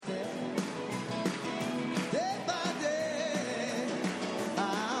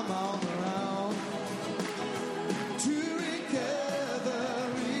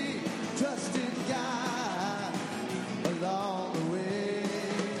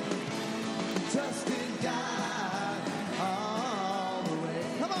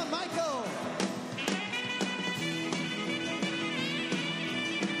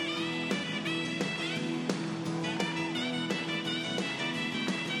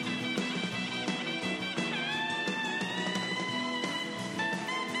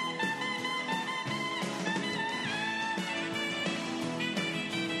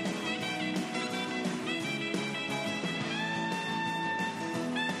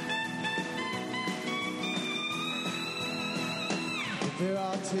There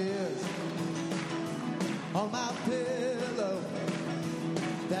are tears on my pillow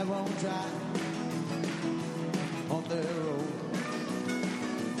that won't dry on their road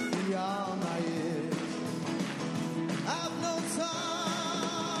beyond my ears. I've known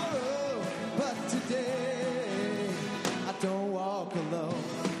sorrow, but today I don't walk alone.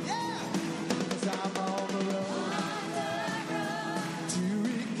 Yeah, 'cause I'm on the road to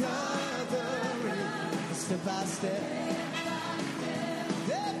recovery, step by step.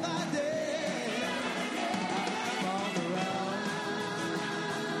 Day by day, I'm on the road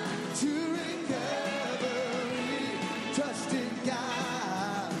to recovery, trusting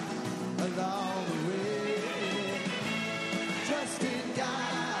God along the way, trusting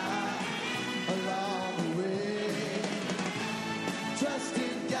God along the way,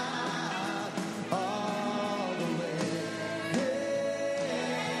 trusting God all the way.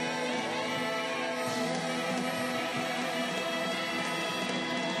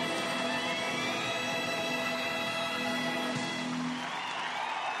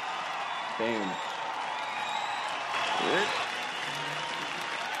 Bam.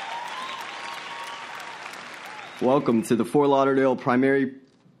 Welcome to the Fort Lauderdale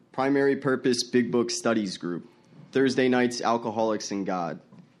Primary Purpose Big Book Studies Group. Thursday nights, Alcoholics and God.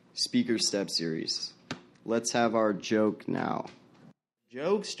 Speaker Step Series. Let's have our joke now.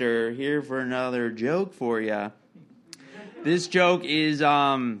 Jokester here for another joke for you. This joke is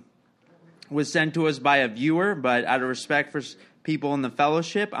was sent to us by a viewer, but out of respect for people in the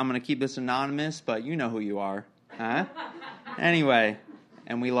fellowship, I'm going to keep this anonymous, but you know who you are. Huh? Anyway,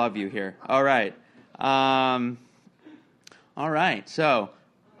 and we love you here. All right. So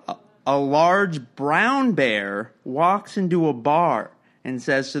a large brown bear walks into a bar and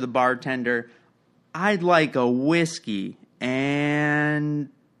says to the bartender, "I'd like a whiskey and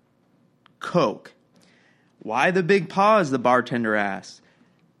Coke." "Why the big pause?" the bartender asked.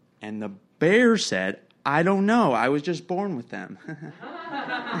 And the bear said, "I don't know. I was just born with them."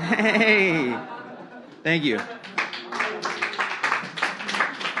 Hey. Thank you.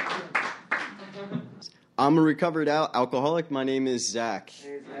 I'm a recovered alcoholic. My name is Zach.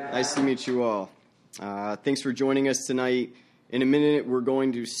 Hey, Zach. Nice to meet you all. Thanks for joining us tonight. In a minute, we're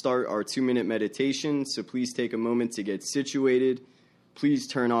going to start our 2-minute meditation, so please take a moment to get situated. Please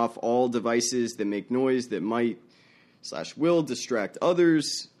turn off all devices that make noise that might/will distract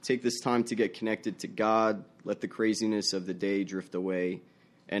others. Take this time to get connected to God. Let the craziness of the day drift away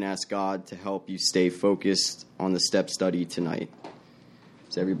and ask God to help you stay focused on the step study tonight.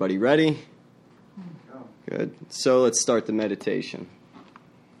 Is everybody ready? Good. So let's start the meditation.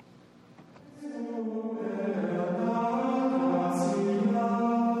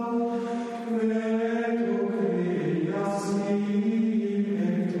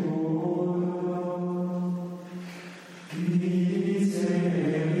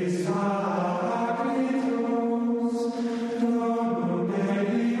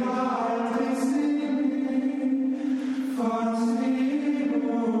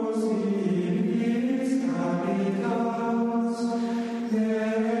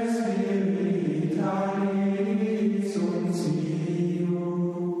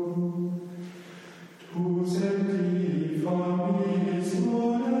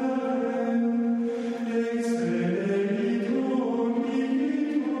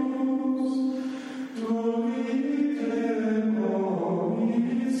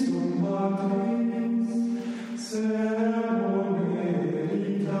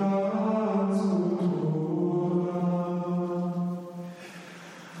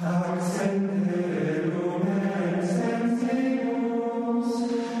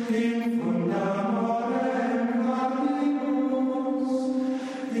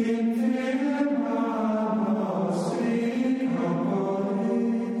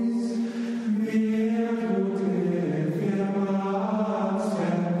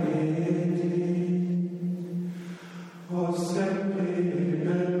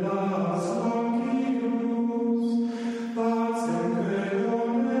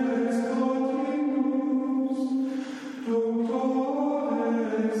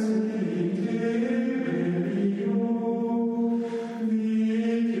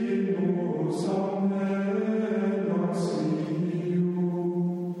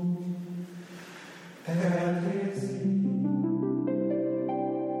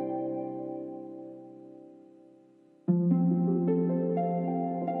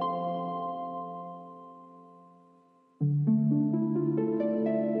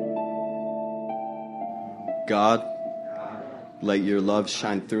 God, let your love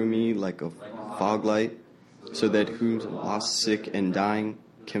shine through me like a fog light, so that who's lost, sick, and dying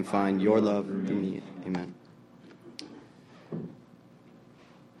can find your love through me. Amen.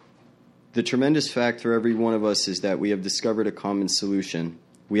 The tremendous fact for every one of us is that we have discovered a common solution.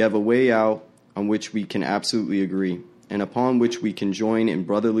 We have a way out on which we can absolutely agree, and upon which we can join in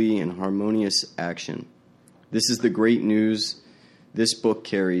brotherly and harmonious action. This is the great news this book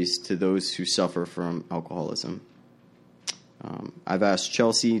carries to those who suffer from alcoholism. I've asked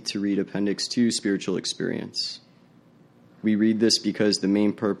Chelsea to read Appendix 2, Spiritual Experience. We read this because the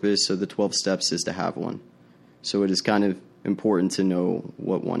main purpose of the 12 steps is to have one. So it is kind of important to know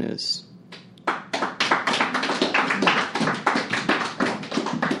what one is.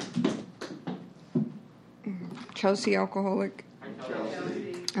 Chelsea, alcoholic.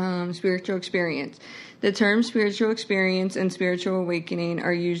 Spiritual experience. The terms spiritual experience and spiritual awakening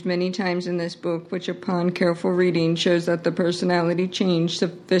are used many times in this book, which upon careful reading shows that the personality change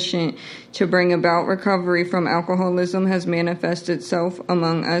sufficient to bring about recovery from alcoholism has manifested itself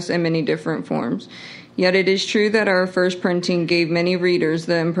among us in many different forms. Yet it is true that our first printing gave many readers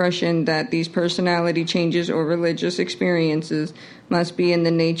the impression that these personality changes or religious experiences must be in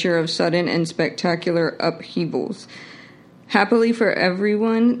the nature of sudden and spectacular upheavals. Happily for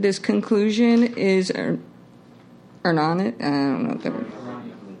everyone, this conclusion is erroneous. I don't know.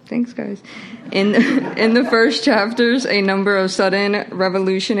 Thanks, guys. In the first chapters, a number of sudden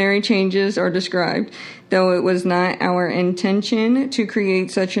revolutionary changes are described. Though it was not our intention to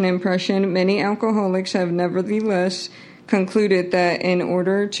create such an impression, many alcoholics have nevertheless concluded that in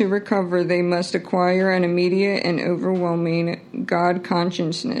order to recover, they must acquire an immediate and overwhelming God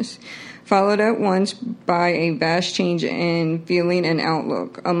consciousness, followed at once by a vast change in feeling and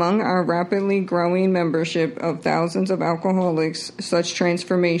outlook. Among our rapidly growing membership of thousands of alcoholics, such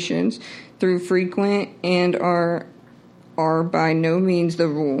transformations, through frequent and are by no means the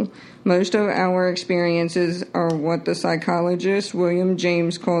rule. Most of our experiences are what the psychologist William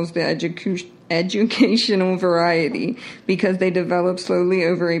James calls the educational variety, because they develop slowly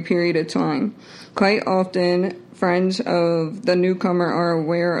over a period of time. Quite often, friends of the newcomer are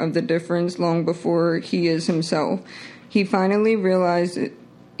aware of the difference long before he is himself. He finally realizes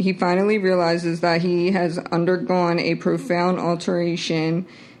that he has undergone a profound alteration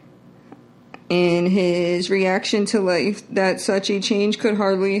in his reaction to life, that such a change could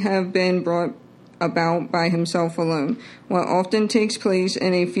hardly have been brought about by himself alone. What often takes place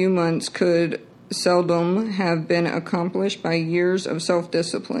in a few months could seldom have been accomplished by years of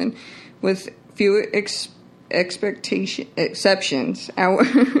self-discipline. With few exceptions,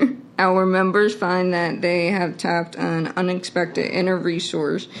 our members find that they have tapped an unexpected inner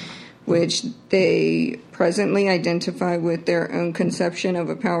resource, which they presently identify with their own conception of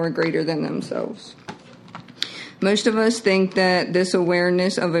a power greater than themselves. Most of us think that this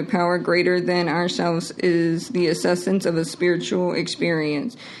awareness of a power greater than ourselves is the essence of a spiritual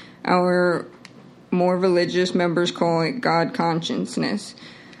experience. Our more religious members call it God consciousness.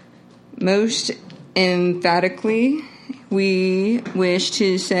 Most emphatically, we wish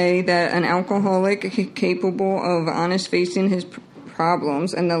to say that an alcoholic capable of honest facing his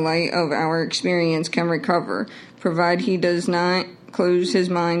problems in the light of our experience can recover, provided he does not close his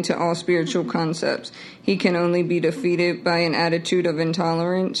mind to all spiritual concepts. He can only be defeated by an attitude of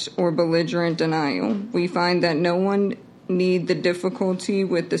intolerance or belligerent denial. We find that no one need the difficulty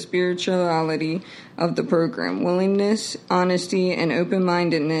with the spirituality of the program. Willingness, honesty, and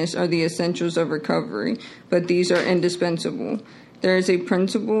open-mindedness are the essentials of recovery, but these are indispensable. There is a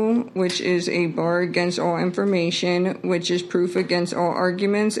principle which is a bar against all information, which is proof against all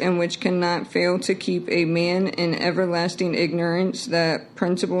arguments, and which cannot fail to keep a man in everlasting ignorance. That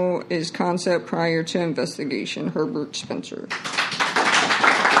principle is concept prior to investigation. Herbert Spencer.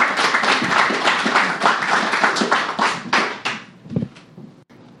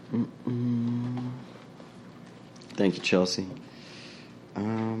 Thank you, Chelsea.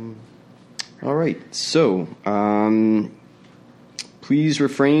 All right, so please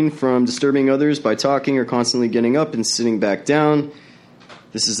refrain from disturbing others by talking or constantly getting up and sitting back down.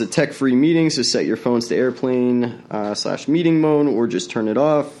 This is a tech-free meeting, so set your phones to airplane /meeting mode or just turn it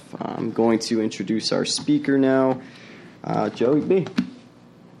off. I'm going to introduce our speaker now. Joey B.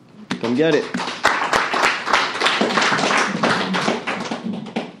 Come get it.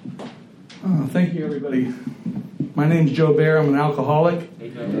 Thank you, everybody. My name's Joe Bear. I'm an alcoholic,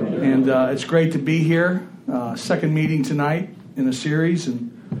 and it's great to be here. Second meeting tonight in the series,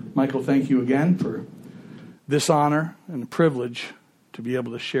 and Michael, thank you again for this honor and the privilege to be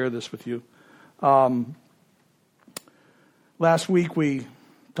able to share this with you. Last week we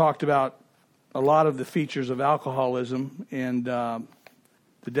talked about a lot of the features of alcoholism and the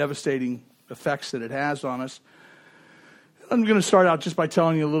devastating effects that it has on us. I'm going to start out just by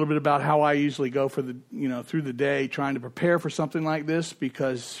telling you a little bit about how I usually go for through the day trying to prepare for something like this,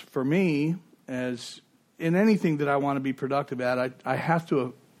 because for me, as in anything that I want to be productive at, I have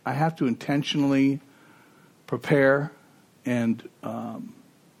to intentionally prepare and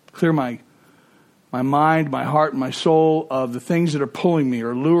clear my mind, my heart, and my soul of the things that are pulling me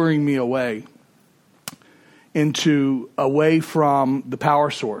or luring me away from the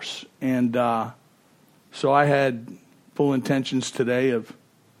power source. And so I had full intentions today of,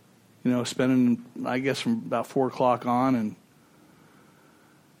 spending, I guess, from about 4 o'clock on and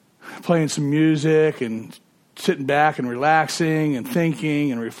playing some music and sitting back and relaxing and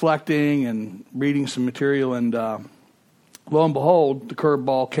thinking and reflecting and reading some material. And lo and behold, the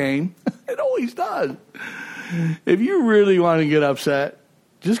curveball came. It always does. If you really want to get upset,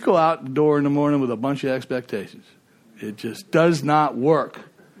 just go out the door in the morning with a bunch of expectations. It just does not work,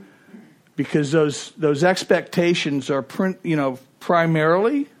 because those expectations are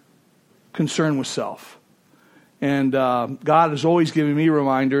primarily concerned with self. And God has always given me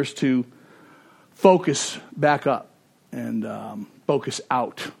reminders to focus back up and focus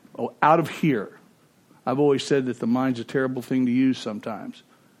out of here. I've always said that the mind's a terrible thing to use sometimes.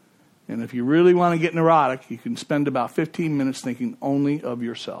 And if you really want to get neurotic, you can spend about 15 minutes thinking only of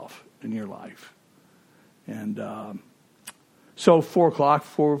yourself in your life. And so 4 o'clock,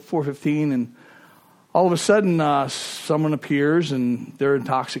 4:15, and all of a sudden someone appears and they're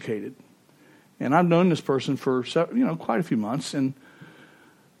intoxicated. And I've known this person for quite a few months, and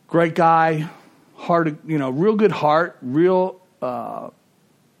great guy, real good heart, real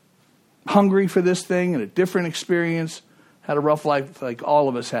hungry for this thing and a different experience. Had a rough life like all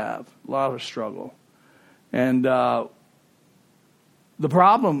of us have, a lot of struggle. And what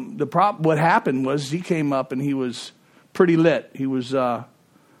happened was he came up and he was pretty lit. He was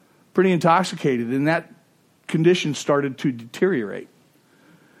pretty intoxicated, and that condition started to deteriorate.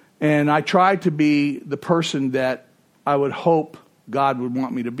 And I tried to be the person that I would hope God would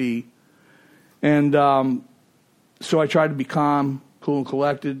want me to be. And so I tried to be calm, cool and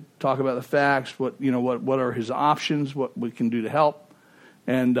collected, talk about the facts, what are his options, what we can do to help.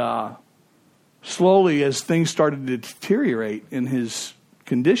 And slowly, as things started to deteriorate in his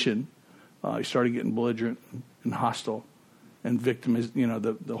condition, he started getting belligerent and hostile. And victim is,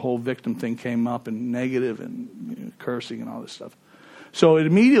 the whole victim thing came up, and negative and cursing and all this stuff. So it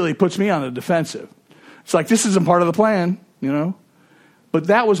immediately puts me on the defensive. It's like, this isn't part of the plan, But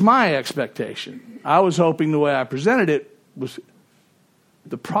that was my expectation. I was hoping the way I presented it was...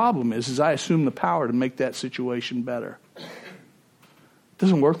 The problem is I assume the power to make that situation better. It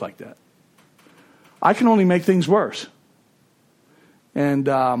doesn't work like that. I can only make things worse. And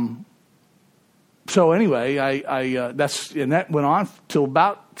so anyway, that went on till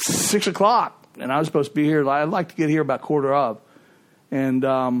about 6 o'clock, and I was supposed to be here. I'd like to get here about 1:15.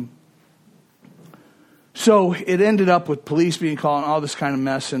 And so it ended up with police being called and all this kind of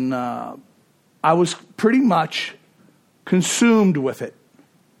mess, and I was pretty much consumed with it.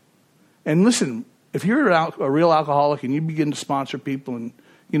 And listen, if you're a real alcoholic and you begin to sponsor people and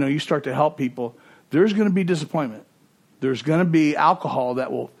you start to help people, there's going to be disappointment. There's going to be alcohol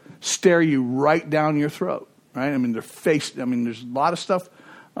that will stare you right down your throat, right? There's a lot of stuff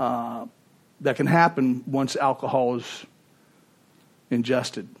that can happen once alcohol is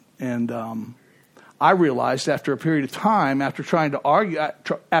ingested. And I realized after a period of time, after trying to argue,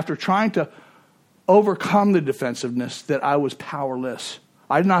 after trying to overcome the defensiveness, that I was powerless.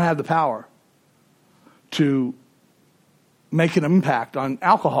 I did not have the power to make an impact on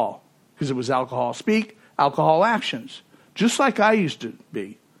alcohol, because it was alcohol speak, alcohol actions, just like I used to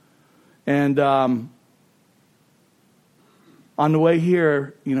be. And on the way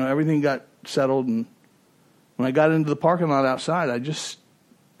here, everything got settled. And when I got into the parking lot outside, I just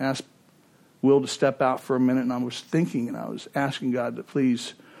asked Will to step out for a minute, and I was thinking, and I was asking God to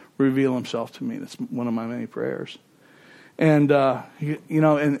please reveal himself to me. That's one of my many prayers. And,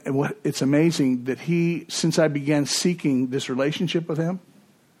 it's amazing that since I began seeking this relationship with him,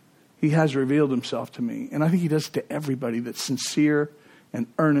 he has revealed himself to me. And I think he does it to everybody that's sincere and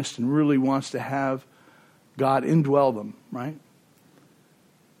earnest and really wants to have God indwell them, right?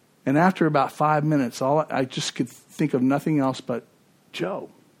 And after about 5 minutes, I just could think of nothing else but, Joe,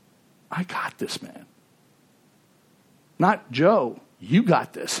 I got this, man. Not, Joe, you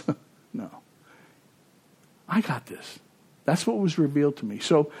got this. No. I got this. That's what was revealed to me.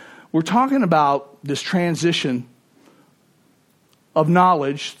 So we're talking about this transition of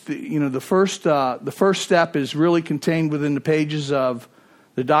knowledge. The first step is really contained within the pages of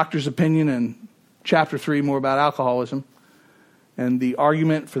the doctor's opinion in chapter 3, more about alcoholism, and the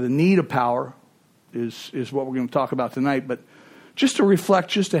argument for the need of power is what we're going to talk about tonight. But just to reflect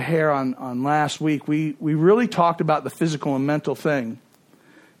just a hair on last week, we really talked about the physical and mental thing.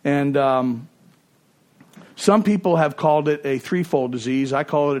 And some people have called it a threefold disease. I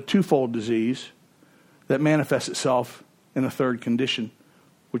call it a twofold disease that manifests itself in a third condition,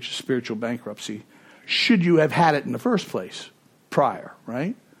 which is spiritual bankruptcy. Should you have had it in the first place prior,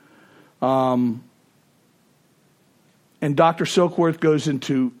 right? And Dr. Silkworth goes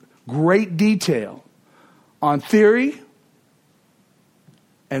into great detail on theory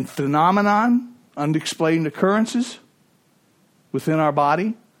and phenomenon, unexplained occurrences within our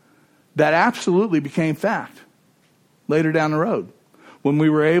body that absolutely became fact later down the road. When we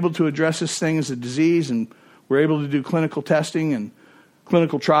were able to address this thing as a disease and we're able to do clinical testing and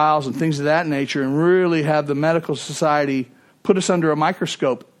clinical trials and things of that nature and really have the medical society put us under a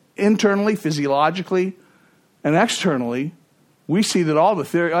microscope internally, physiologically, and externally, we see that all the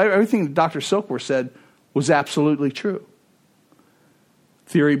theory, everything that Dr. Silkworth said was absolutely true.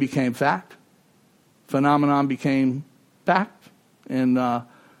 Theory became fact. Phenomenon became fact. And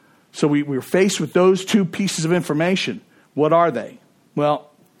so we were faced with those two pieces of information. What are they?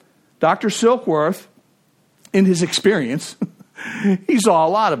 Well, Dr. Silkworth, in his experience, he saw a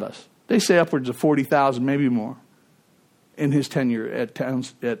lot of us. They say upwards of 40,000, maybe more, in his tenure at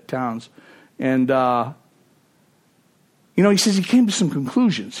Towns. And, he says he came to some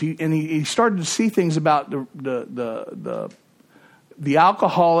conclusions. He started to see things about the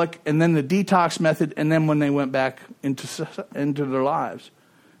alcoholic and then the detox method and then when they went back into their lives.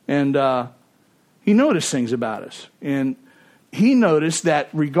 And he noticed things about us. And he noticed that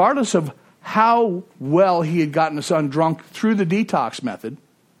regardless of how well he had gotten us undrunk through the detox method,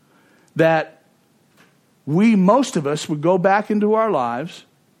 that most of us would go back into our lives,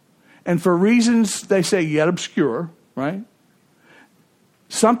 and for reasons they say yet obscure, right?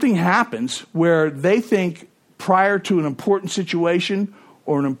 Something happens where they think prior to an important situation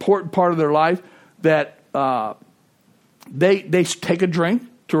or an important part of their life that they take a drink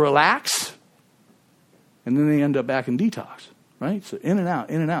to relax, and then they end up back in detox, right? So in and out,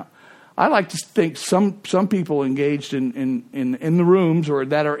 in and out. I like to think some people engaged in the rooms or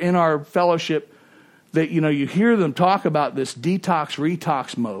that are in our fellowship that, you hear them talk about this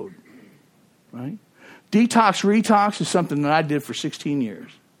detox-retox mode, right? Detox-retox is something that I did for 16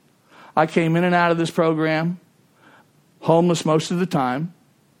 years. I came in and out of this program, homeless most of the time.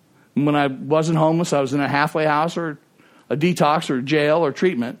 And when I wasn't homeless, I was in a halfway house or a detox or jail or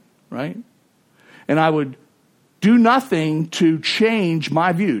treatment, right? And I would do nothing to change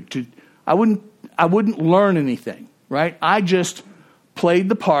my view. I wouldn't learn anything, right? I just played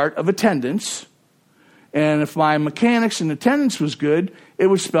the part of attendance. And if my mechanics and attendance was good, it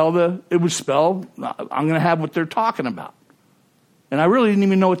would spell I'm going to have what they're talking about. And I really didn't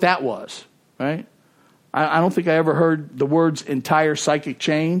even know what that was, right? I don't think I ever heard the words entire psychic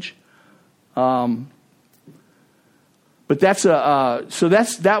change. But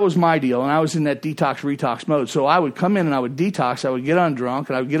that was my deal, and I was in that detox-retox mode. So I would come in and I would detox, I would get undrunk,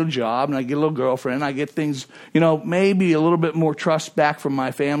 and I would get a job, and I'd get a little girlfriend, and I'd get things, maybe a little bit more trust back from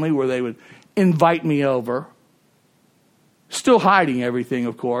my family where they would invite me over. Still hiding everything,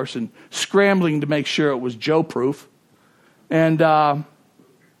 of course, and scrambling to make sure it was Joe-proof. And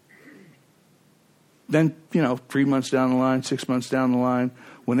then, 3 months down the line, 6 months down the line,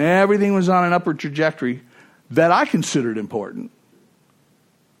 when everything was on an upward trajectory that I considered important,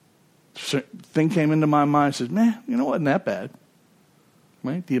 thing came into my mind and says, man, it wasn't that bad.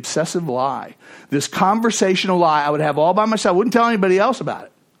 Right? The obsessive lie. This conversational lie I would have all by myself. I wouldn't tell anybody else about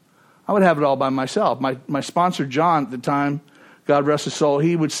it. I would have it all by myself. My sponsor, John, at the time, God rest his soul,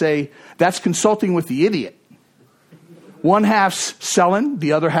 he would say, that's consulting with the idiot. One half's selling,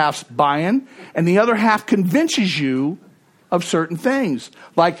 the other half's buying, and the other half convinces you of certain things.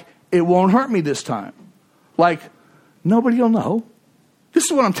 Like, it won't hurt me this time. Like, nobody will know. This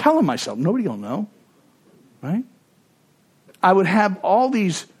is what I'm telling myself. Nobody will know. Right? I would have all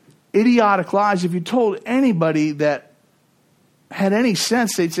these idiotic lies. If you told anybody that had any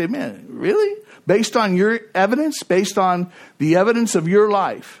sense, they'd say, man, really? Based on your evidence, based on the evidence of your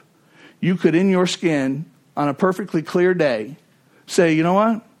life, you could, in your skin, on a perfectly clear day, say, you know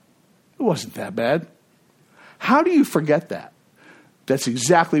what? It wasn't that bad. How do you forget that? That's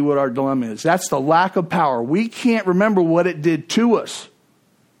exactly what our dilemma is. That's the lack of power. We can't remember what it did to us.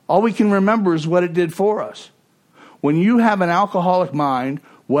 All we can remember is what it did for us. When you have an alcoholic mind,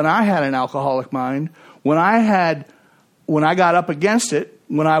 when I had an alcoholic mind, when I got up against it,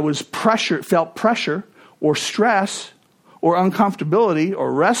 when I was felt pressure or stress or uncomfortability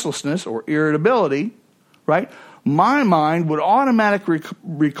or restlessness or irritability, right? My mind would automatically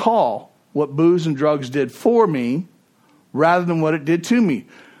recall what booze and drugs did for me rather than what it did to me.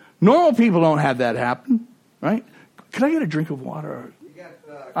 Normal people don't have that happen, right? Can I get a drink of water?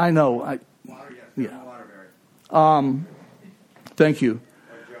 I know. Water, yes. Yeah. Water, Thank you.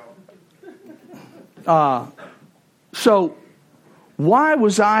 So why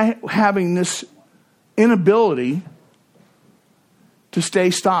was I having this inability to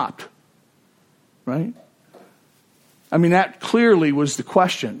stay stopped? Right? I mean, that clearly was the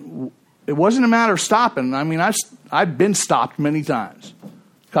question. It wasn't a matter of stopping. I mean, I've been stopped many times.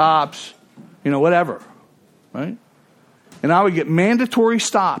 Cops, whatever. Right? And I would get mandatory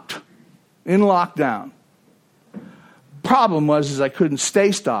stopped in lockdown. Problem was I couldn't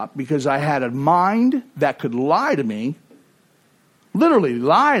stay stopped because I had a mind that could lie to me, literally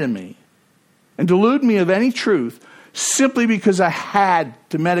lie to me, and delude me of any truth simply because I had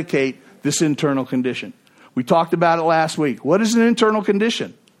to medicate this internal condition. We talked about it last week. What is an internal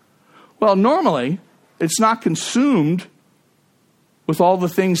condition? Well, normally, it's not consumed with all the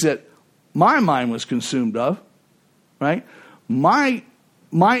things that my mind was consumed of, right? My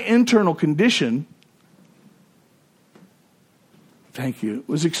internal condition, thank you,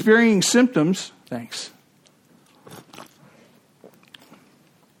 was experiencing symptoms,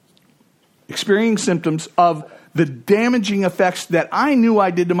 experiencing symptoms of the damaging effects that I knew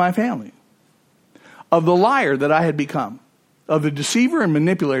I did to my family, of the liar that I had become, of the deceiver and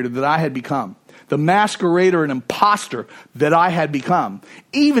manipulator that I had become, the masquerader and imposter that I had become,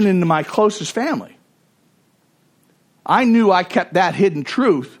 even into my closest family. I knew I kept that hidden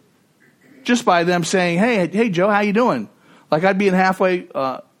truth just by them saying, hey, Joe, how you doing? Like I'd be in halfway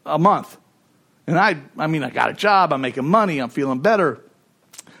a month. And I got a job, I'm making money, I'm feeling better.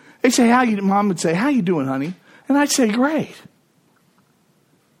 They'd say, Mom would say, how you doing, honey? And I'd say, great.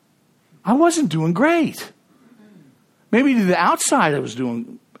 I wasn't doing great. Maybe to the outside I was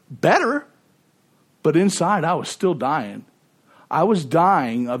doing better, but inside I was still dying. I was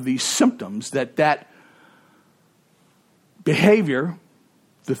dying of these symptoms that behavior,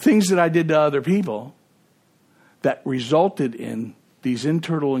 the things that I did to other people, that resulted in these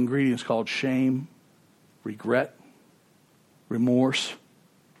internal ingredients called shame, regret, remorse,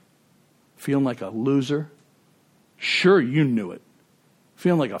 feeling like a loser. Sure, you knew it.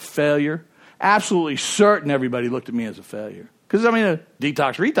 Feeling like a failure. Absolutely certain everybody looked at me as a failure. Because,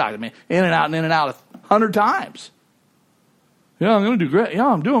 detox, retox, in and out 100 times. Yeah, I'm going to do great. Yeah,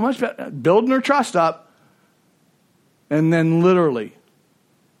 I'm doing much better. Building their trust up. And then literally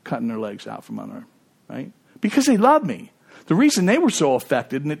cutting their legs out from under them, right? Because they love me. The reason they were so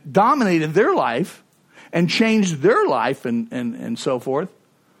affected and it dominated their life and changed their life and so forth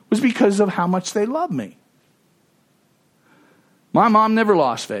was because of how much they love me. My mom never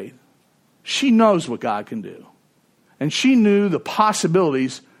lost faith. She knows what God can do. And she knew the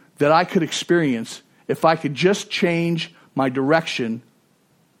possibilities that I could experience if I could just change my direction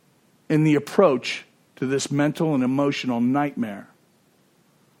in the approach to this mental and emotional nightmare.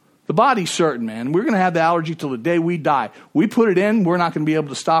 The body's certain, man. We're going to have the allergy till the day we die. We put it in, we're not going to be able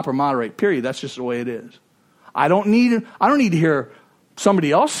to stop or moderate, period. That's just the way it is. I don't need to hear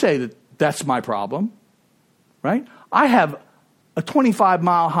somebody else say that that's my problem, right? I have a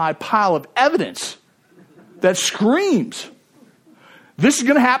 25-mile-high pile of evidence that screams, this is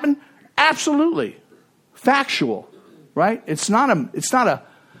going to happen? Absolutely. Factual, right? It's not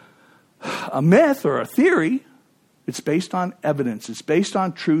a myth or a theory. It's based on evidence. It's based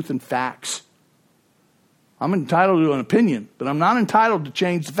on truth and facts. I'm entitled to an opinion, but I'm not entitled to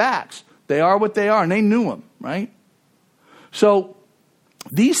change the facts. They are what they are, and they knew them, right? So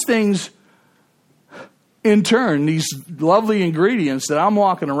these things, in turn, these lovely ingredients that I'm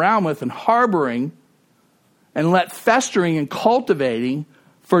walking around with and harboring and let festering and cultivating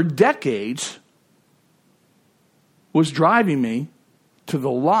for decades was driving me to the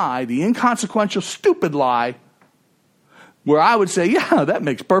lie, the inconsequential, stupid lie, where I would say, yeah, that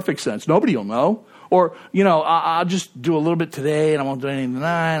makes perfect sense. Nobody will know. Or, I'll just do a little bit today and I won't do anything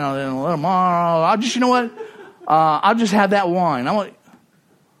tonight. I'll do a little tomorrow. I'll just, I'll just have that wine.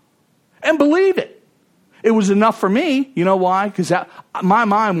 And believe it. It was enough for me. You know why? Because my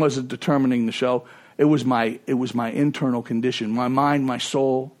mind wasn't determining the show. It was my internal condition. My mind, my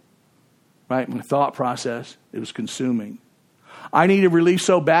soul, right? My thought process. It was consuming. I needed relief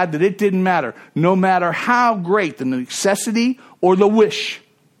so bad that it didn't matter. No matter how great the necessity or the wish.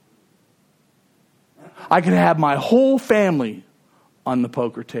 I could have my whole family on the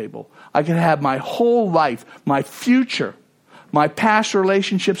poker table. I could have my whole life, my future, my past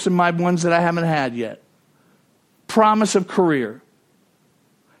relationships and my ones that I haven't had yet. Promise of career,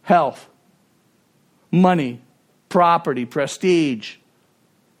 health, money, property, prestige,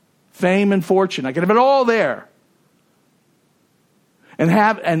 fame and fortune. I could have it all there.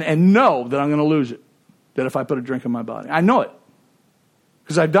 And know that I'm going to lose it. That if I put a drink in my body. I know it.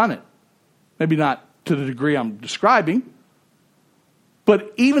 Because I've done it. Maybe not to the degree I'm describing.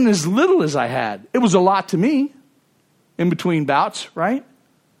 But even as little as I had, it was a lot to me. In between bouts, right?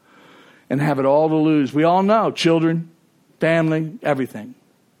 And have it all to lose. We all know. Children, family, everything.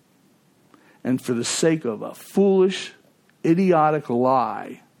 And for the sake of a foolish, idiotic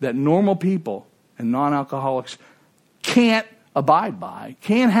lie that normal people and non-alcoholics can't abide by,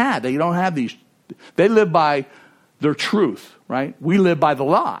 can't have. They don't have these. They live by their truth, right? We live by the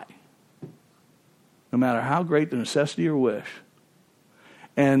lie. No matter how great the necessity or wish.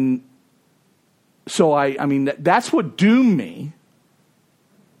 And so I mean, that's what doomed me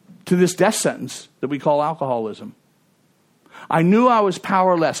to this death sentence that we call alcoholism. I knew I was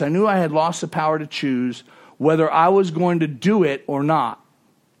powerless. I knew I had lost the power to choose whether I was going to do it or not.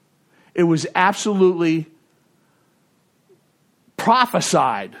 It was absolutely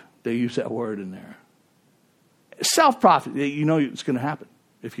prophesied. They use that word in there. Self-prophet. You know it's going to happen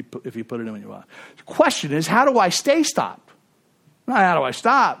if you put it in your life. The question is, how do I stay stopped? Not how do I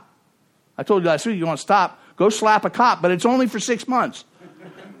stop. I told you last week, you want to stop, go slap a cop, but it's only for 6 months.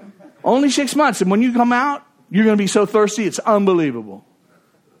 Only 6 months. And when you come out, you're going to be so thirsty, it's unbelievable.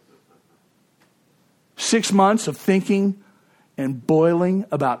 6 months of thinking and boiling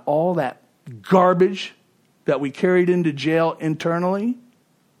about all that garbage that we carried into jail internally.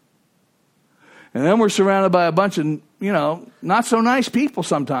 And then we're surrounded by a bunch of, not so nice people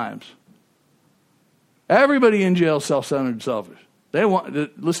sometimes. Everybody in jail is self-centered and selfish.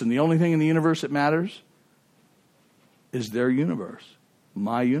 Listen, the only thing in the universe that matters is their universe,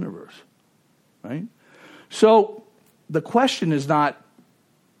 my universe, right? So the question is not,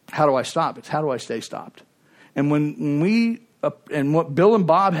 how do I stop? It's how do I stay stopped? And when we, and what Bill and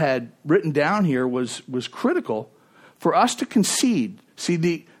Bob had written down here was critical for us to concede. See,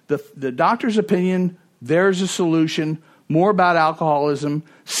 the doctor's opinion, there's a solution, more about alcoholism,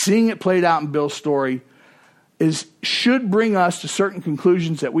 seeing it played out in Bill's story, should bring us to certain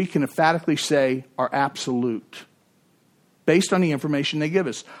conclusions that we can emphatically say are absolute based on the information they give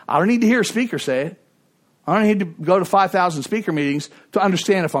us. I don't need to hear a speaker say it. I don't need to go to 5,000 speaker meetings to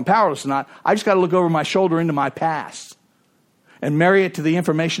understand if I'm powerless or not. I just got to look over my shoulder into my past and marry it to the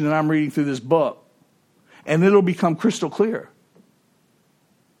information that I'm reading through this book. And it'll become crystal clear.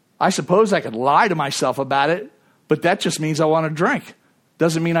 I suppose I could lie to myself about it, but that just means I want to drink.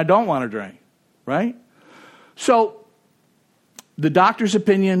 Doesn't mean I don't want to drink, right? So, the doctor's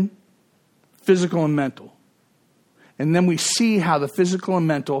opinion, physical and mental. And then we see how the physical and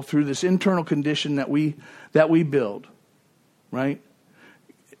mental, through this internal condition that we build, right?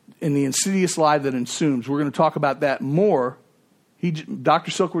 In the insidious lie that ensues. We're going to talk about that more. Dr.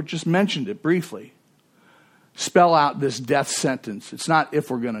 Silkworth just mentioned it briefly. Spell out this death sentence. It's not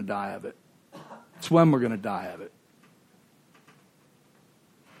if we're going to die of it. It's when we're going to die of it.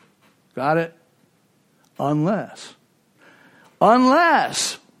 Got it? Unless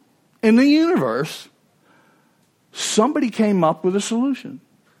in the universe, somebody came up with a solution.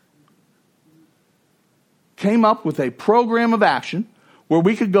 Came up with a program of action where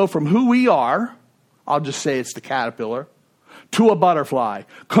we could go from who we are, I'll just say it's the caterpillar, to a butterfly.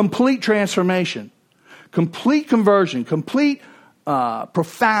 Complete transformation. Complete conversion. Complete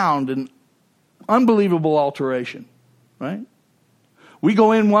profound and unbelievable alteration. Right? We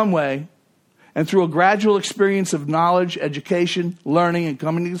go in one way, and through a gradual experience of knowledge, education, learning, and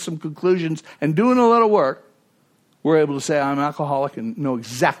coming to some conclusions, and doing a little work, we're able to say, I'm an alcoholic, and know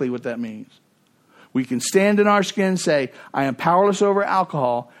exactly what that means. We can stand in our skin, say, I am powerless over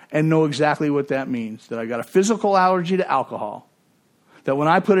alcohol, and know exactly what that means. That I got a physical allergy to alcohol. That when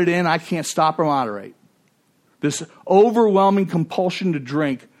I put it in, I can't stop or moderate. This overwhelming compulsion to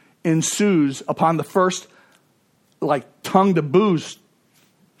drink ensues upon the first, tongue to booze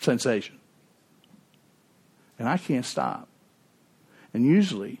sensation. And I can't stop. And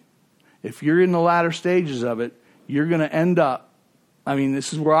usually, if you're in the latter stages of it, you're going to end up,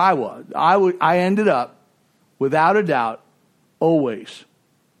 this is where I was. I ended up, without a doubt, always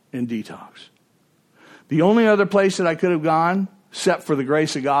in detox. The only other place that I could have gone, except for the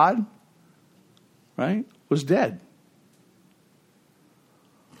grace of God, right, was dead.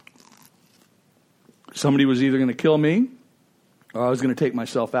 Somebody was either going to kill me, or I was going to take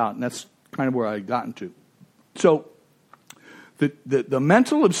myself out. And that's kind of where I had gotten to. So, the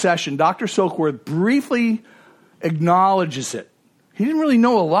mental obsession, Dr. Silkworth briefly acknowledges it. He didn't really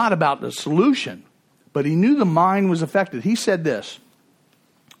know a lot about the solution, but he knew the mind was affected. He said this.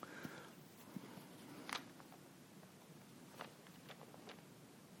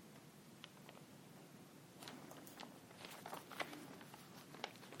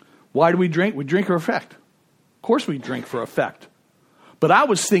 Why do we drink? We drink for effect. Of course we drink for effect. But I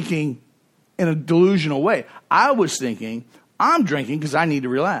was thinking in a delusional way. I was thinking, I'm drinking because I need to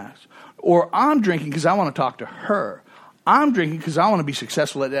relax. Or I'm drinking because I want to talk to her. I'm drinking because I want to be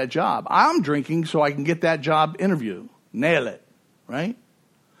successful at that job. I'm drinking so I can get that job interview. Nail it, right?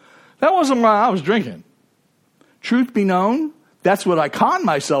 That wasn't why I was drinking. Truth be known, that's what I conned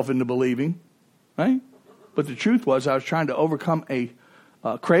myself into believing, right? But the truth was I was trying to overcome a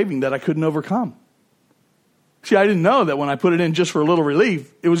craving that I couldn't overcome. See, I didn't know that when I put it in just for a little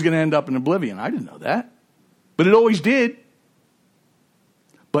relief, it was going to end up in oblivion. I didn't know that. But it always did.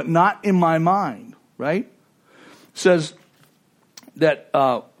 But not in my mind, right? It says that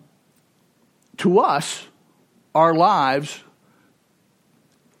to us, our lives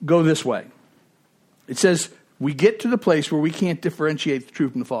go this way. It says we get to the place where we can't differentiate the true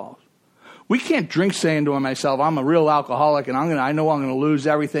from the false. We can't drink saying to myself, I'm a real alcoholic and I know I'm going to lose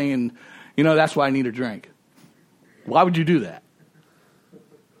everything and, that's why I need a drink. Why would you do that?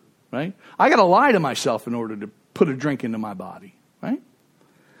 Right? I got to lie to myself in order to put a drink into my body. Right?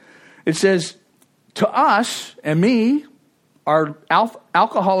 It says, to us and me, our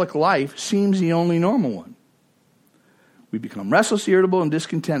alcoholic life seems the only normal one. We become restless, irritable, and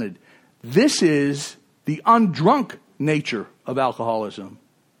discontented. This is the undrunk nature of alcoholism.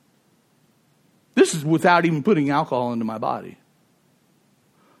 This is without even putting alcohol into my body.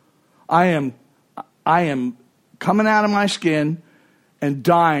 I am coming out of my skin and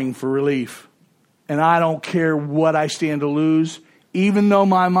dying for relief. And I don't care what I stand to lose, even though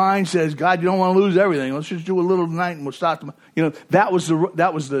my mind says, God, you don't want to lose everything. Let's just do a little tonight and we'll stop. That was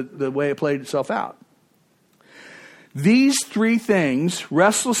the way it played itself out. These three things,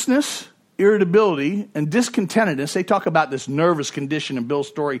 restlessness, irritability, and discontentedness, they talk about this nervous condition in Bill's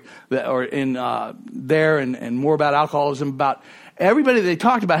story and more about alcoholism. About everybody they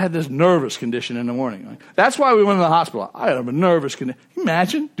talked about had this nervous condition in the morning. Right? That's why we went to the hospital. I have a nervous condition. Can you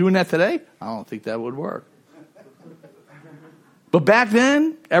imagine doing that today? I don't think that would work. But back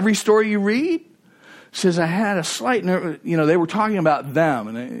then, every story you read says I had a slight they were talking about them.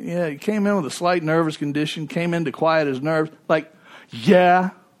 And he came in with a slight nervous condition, came in to quiet his nerves. Like, yeah,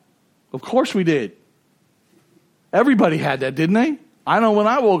 of course we did. Everybody had that, didn't they? I know when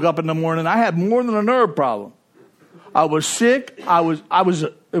I woke up in the morning, I had more than a nerve problem. I was sick.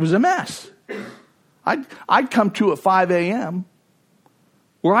 It was a mess. I'd come to at 5 a.m.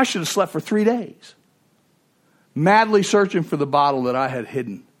 where I should have slept for 3 days. Madly searching for the bottle that I had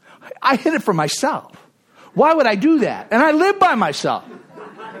hidden. I hid it for myself. Why would I do that? And I live by myself.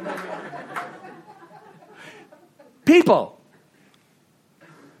 People,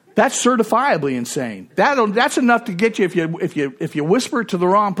 that's certifiably insane. That's enough to get you. If you whisper to the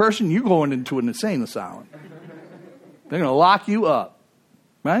wrong person, you're going into an insane asylum. They're going to lock you up,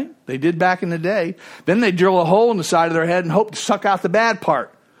 right? They did back in the day. Then they drill a hole in the side of their head and hope to suck out the bad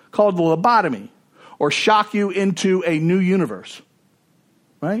part, called the lobotomy, or shock you into a new universe,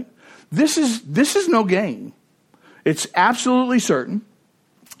 right? This is no game. It's absolutely certain.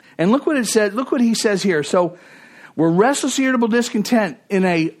 And look what it said. Look what he says here. So we're restless, irritable, discontent in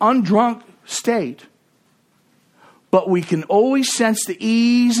a undrunk state, but we can always sense the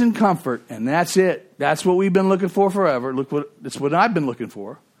ease and comfort, and that's it. That's what we've been looking for forever. That's what I've been looking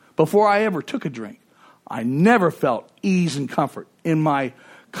for before I ever took a drink. I never felt ease and comfort in my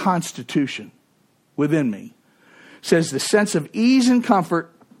constitution within me. It says the sense of ease and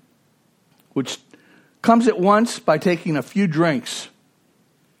comfort, which comes at once by taking a few drinks.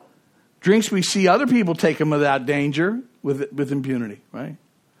 Drinks we see other people take them without danger, with impunity, right?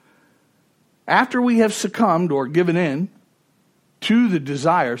 After we have succumbed or given in to the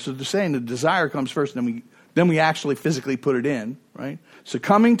desire, so they're saying the desire comes first, and then we actually physically put it in, right?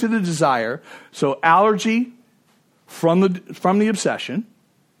 Succumbing to the desire, so allergy from the obsession,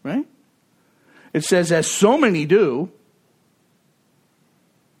 right? It says, as so many do,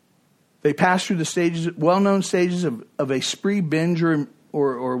 they pass through the stages, well-known stages of a spree, binge,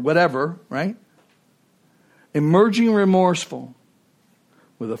 or whatever, right? Emerging remorseful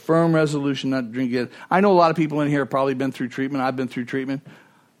with a firm resolution not to drink again. I know a lot of people in here have probably been through treatment. I've been through treatment.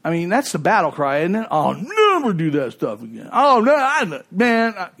 I mean, that's the battle cry, isn't it? I'll never do that stuff again. Oh, no,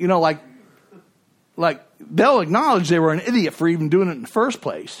 man, like they'll acknowledge they were an idiot for even doing it in the first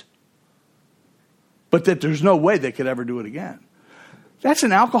place. But that there's no way they could ever do it again. That's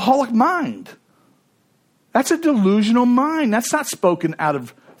an alcoholic mind. That's a delusional mind. That's not spoken out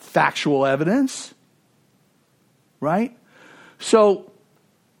of factual evidence. Right? So,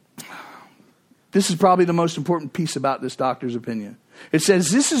 this is probably the most important piece about this doctor's opinion. It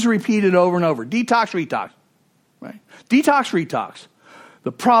says this is repeated over and over. Detox, retox. Right? Detox, retox.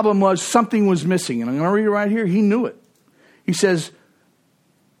 The problem was something was missing. And I'm going to read it right here. He knew it. He says,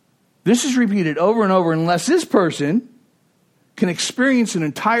 this is repeated over and over unless this person can experience an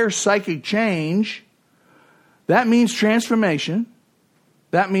entire psychic change. That means transformation.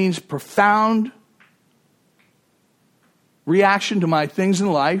 That means profound reaction to my things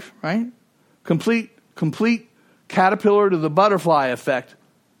in life, right? Complete caterpillar to the butterfly effect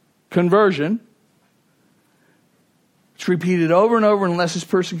conversion. It's repeated over and over unless this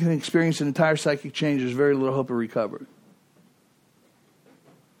person can experience an entire psychic change. There's very little hope of recovery.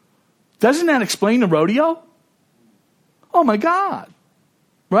 Doesn't that explain the rodeo? Oh my God.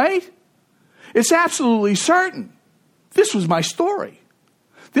 Right? It's absolutely certain. This was my story.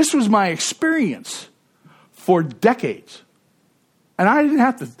 This was my experience for decades. And I didn't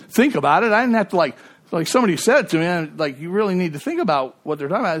have to think about it. I didn't have to like somebody said to me, like, you really need to think about what they're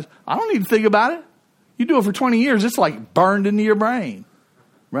talking about. I don't need to think about it. You do it for 20 years, it's like burned into your brain.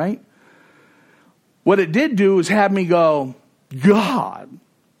 Right? What it did do is have me go, God,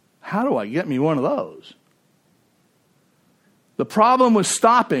 how do I get me one of those? The problem was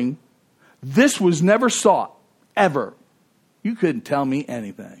stopping. This was never sought, ever. You couldn't tell me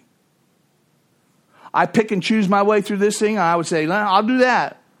anything. I pick and choose my way through this thing. I would say, I'll do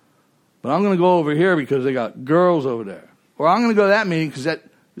that. But I'm going to go over here because they got girls over there. Or I'm going to go to that meeting because that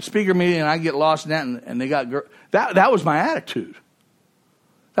the speaker meeting and I get lost in that and they got girls. That was my attitude.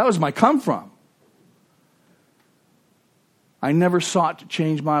 That was my come from. I never sought to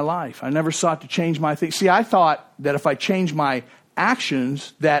change my life. I never sought to change my thinking. See, I thought that if I changed my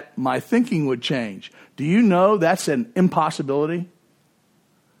actions, that my thinking would change. Do you know that's an impossibility?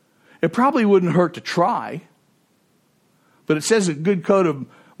 It probably wouldn't hurt to try. But it says a good code of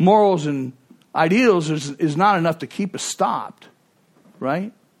morals and ideals is not enough to keep us stopped.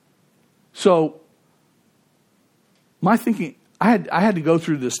 Right? So, my thinking, I had to go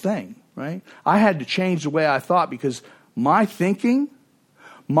through this thing. Right? I had to change the way I thought because my thinking,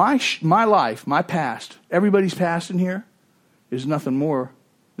 my life, my past, everybody's past in here is nothing more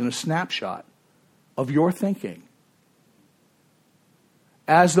than a snapshot of your thinking.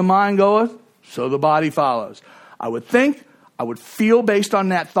 As the mind goeth, so the body follows. I would think, I would feel based on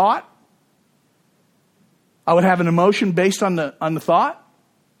that thought. I would have an emotion based on the thought.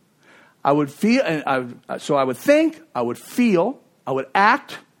 I would feel, so I would think, I would feel, I would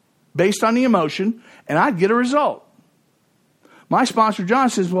act based on the emotion, and I'd get a result. My sponsor, John,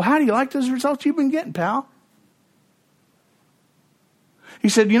 says, well, how do you like those results you've been getting, pal? He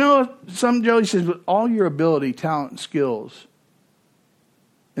said, you know, Joe, he says, with all your ability, talent, and skills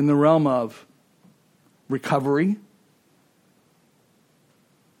in the realm of recovery,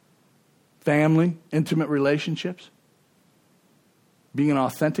 family, intimate relationships, being an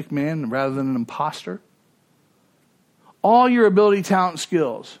authentic man rather than an imposter, all your ability, talent, and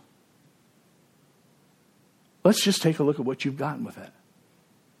skills, let's just take a look at what you've gotten with that.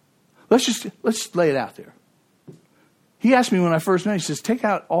 Let's lay it out there. He asked me when I first met, he says, take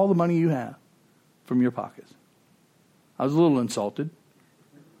out all the money you have from your pockets. I was a little insulted.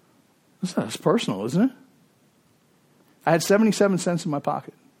 That's personal, isn't it? I had 77 cents in my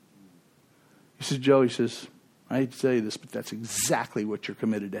pocket. He says, Joe, he says, I hate to tell you this, but that's exactly what you're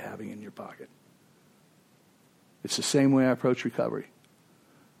committed to having in your pocket. It's the same way I approach recovery.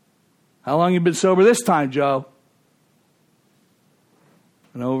 How long you been sober this time, Joe?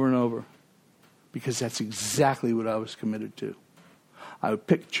 And over. Because that's exactly what I was committed to. I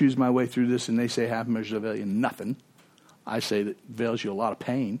would choose my way through this, and they say half measure avail you nothing. I say that avails you a lot of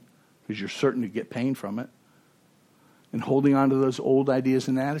pain, because you're certain to get pain from it. And holding on to those old ideas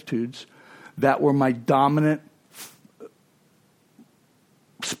and attitudes that were my dominant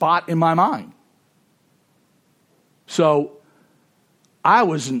spot in my mind. So I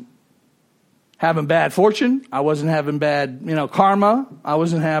wasn't having bad fortune. I wasn't having bad, karma. I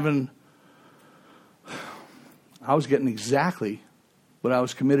was getting exactly what I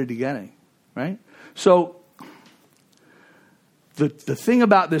was committed to getting, right? So the thing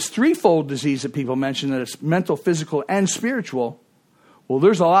about this threefold disease that people mention, that it's mental, physical, and spiritual, well,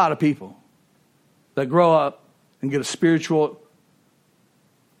 there's a lot of people that grow up and get a spiritual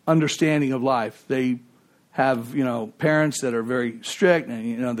understanding of life. They have, parents that are very strict, and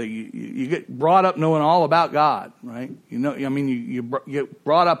you get brought up knowing all about God, right? You get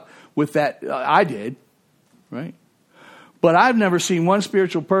brought up with that. I did, right? But I've never seen one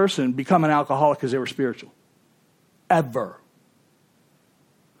spiritual person become an alcoholic because they were spiritual, ever.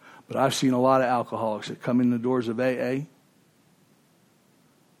 But I've seen a lot of alcoholics that come in the doors of AA,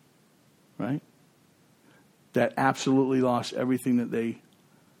 right? That absolutely lost everything that they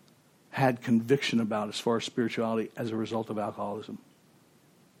had conviction about as far as spirituality as a result of alcoholism.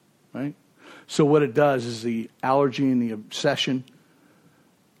 right? So what it does is the allergy and the obsession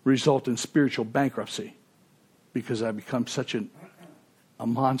result in spiritual bankruptcy because I become such a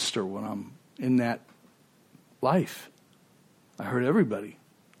monster when I'm in that life. I hurt everybody.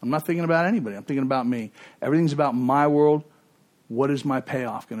 I'm not thinking about anybody. I'm thinking about me. Everything's about my world. What is my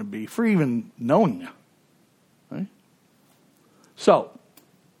payoff going to be for even knowing you? Right? So,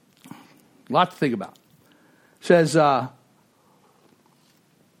 a lot to think about. It says,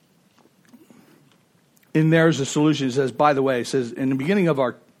 in There's a Solution, it says, by the way, it says, in the beginning of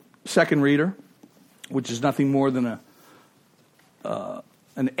our second reader, which is nothing more than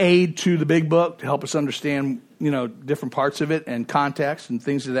an aid to the big book to help us understand, different parts of it and context and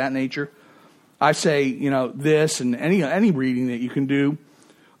things of that nature. I say, this and any reading that you can do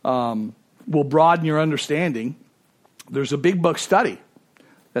will broaden your understanding. There's a big book study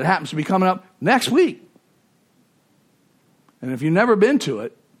that happens to be coming up next week. And if you've never been to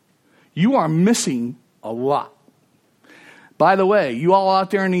it, you are missing a lot. By the way, you all out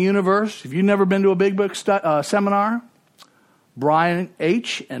there in the universe, if you've never been to a big book seminar, Brian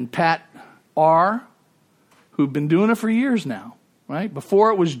H. and Pat R., who've been doing it for years now, right?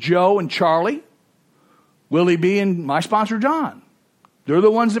 Before it was Joe and Charlie, Willie B. and my sponsor John. They're the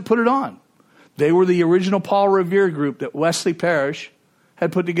ones that put it on. They were the original Paul Revere group that Wesley Parrish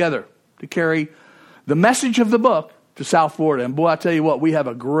had put together to carry the message of the book to South Florida. And boy, I tell you what, we have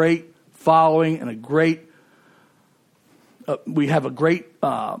a great following and a great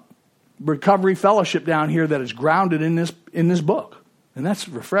recovery fellowship down here that is grounded in this book. And that's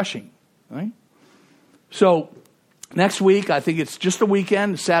refreshing, right? So next week, I think it's just a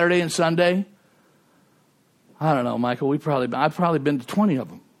weekend, Saturday and Sunday. I don't know, Michael. I've probably been to 20 of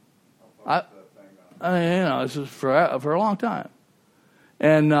them. This is for a long time.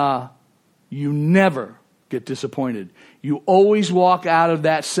 And you never get disappointed. You always walk out of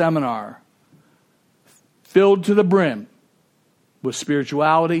that seminar filled to the brim with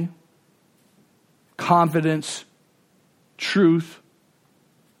spirituality, confidence, truth,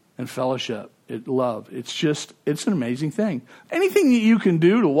 and fellowship. Love. It's an amazing thing. Anything that you can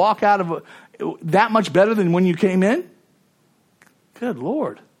do to walk out of that much better than when you came in, good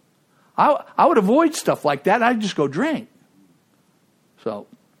Lord. I would avoid stuff like that. I'd just go drink. So,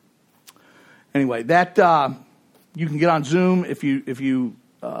 anyway, that you can get on Zoom if you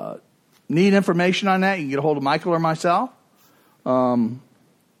need information on that. You can get a hold of Michael or myself, and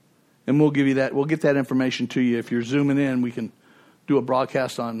we'll give you that. We'll get that information to you. If you're zooming in, we can do a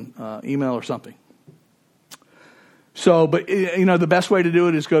broadcast on email or something. So, but the best way to do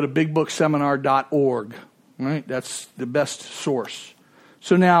it is go to bigbookseminar.org. Right, that's the best source.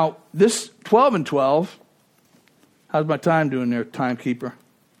 So now this 12 and 12. How's my time doing there, timekeeper?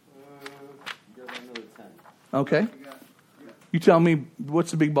 Okay. You tell me, what's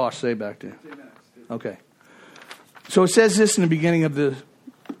the big boss say back there? Okay. So it says this in the beginning of the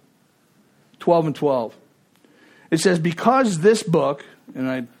 12 and 12. It says, because this book, and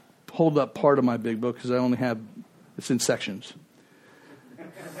I hold up part of my big book because I only have, it's in sections. I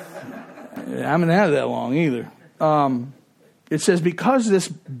haven't had it that long either. It says, because this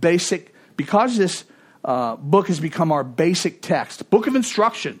book has become our basic text, book of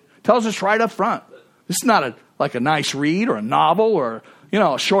instruction, tells us right up front. This is not like a nice read or a novel or,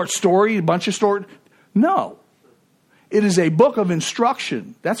 a short story, a bunch of stories. No. It is a book of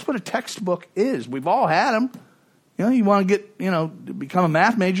instruction. That's what a textbook is. We've all had them. You want to get, to become a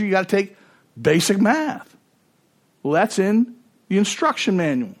math major, you got to take basic math. Well, that's in the instruction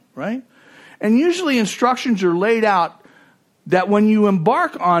manual, right? And usually instructions are laid out that when you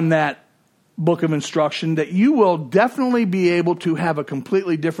embark on that book of instruction, that you will definitely be able to have a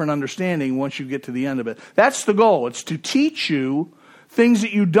completely different understanding once you get to the end of it. That's the goal. It's to teach you things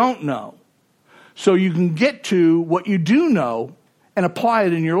that you don't know so you can get to what you do know and apply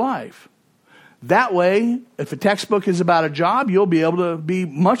it in your life. That way, if a textbook is about a job, you'll be able to be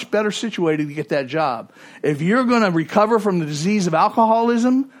much better situated to get that job. If you're going to recover from the disease of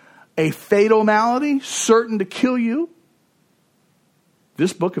alcoholism, a fatal malady, certain to kill you,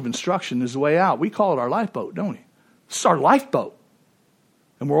 this book of instruction is the way out. We call it our lifeboat, don't we? It's our lifeboat.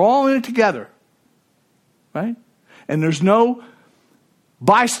 And we're all in it together. Right? And there's no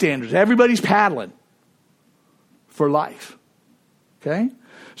bystanders. Everybody's paddling for life. Okay?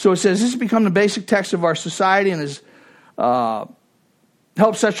 So it says, this has become the basic text of our society and has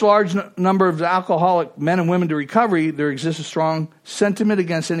helped such large number of alcoholic men and women to recovery. There exists a strong sentiment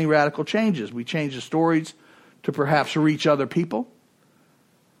against any radical changes. We change the stories to perhaps reach other people.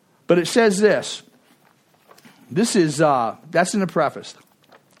 But it says this. This is, that's in the preface.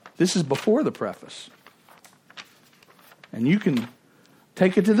 This is before the preface. And you can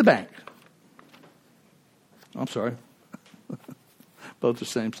take it to the bank. I'm sorry. Both the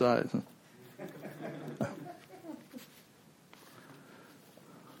same size.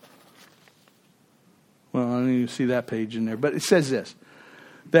 Well, I need to see that page in there. But it says this,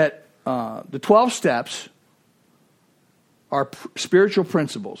 that the 12 steps are spiritual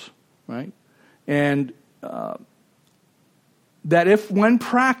principles, right? And that if when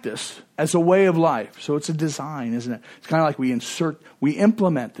practiced as a way of life, so it's a design, isn't it? It's kind of like we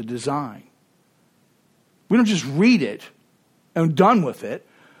implement the design. We don't just read it and done with it.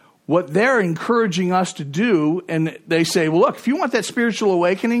 What they're encouraging us to do, and they say, well, look, if you want that spiritual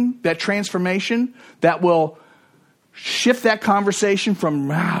awakening, that transformation, that will shift that conversation from,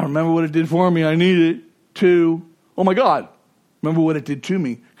 remember what it did for me, I need it, to, oh my God, remember what it did to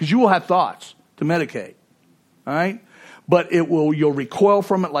me. Because you will have thoughts to medicate. All right? But you'll recoil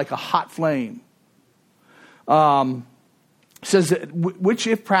from it like a hot flame. Says that which,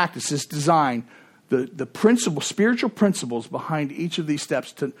 if practiced, is designed, the spiritual principles behind each of these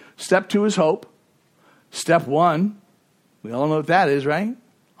steps. Step 2 is hope. Step 1, we all know what that is, right?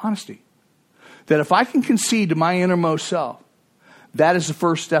 Honesty. That if I can concede to my innermost self, that is the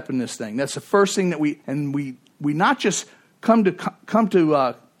first step in this thing. That's the first thing that we not just come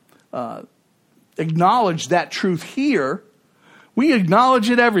to acknowledge that truth here, we acknowledge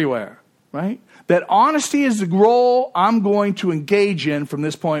it everywhere, right? That honesty is the role I'm going to engage in from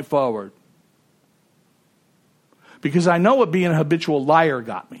this point forward. Because I know what being a habitual liar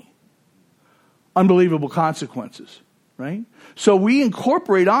got me. Unbelievable consequences, right? So we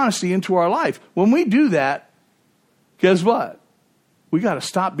incorporate honesty into our life. When we do that, guess what? We got to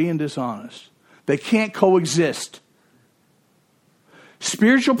stop being dishonest. They can't coexist.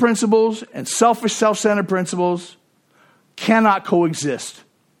 Spiritual principles and selfish, self-centered principles cannot coexist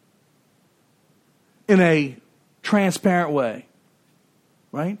in a transparent way.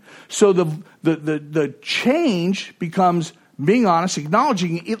 Right? So the change becomes being honest,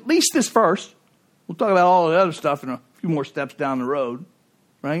 acknowledging at least this first. We'll talk about all the other stuff in a few more steps down the road.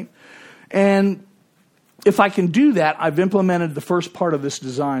 Right? And if I can do that, I've implemented the first part of this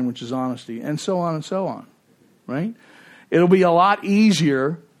design, which is honesty, and so on and so on. Right? It'll be a lot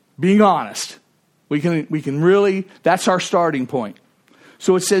easier being honest. We can really, that's our starting point.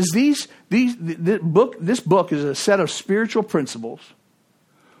 So it says this book is a set of spiritual principles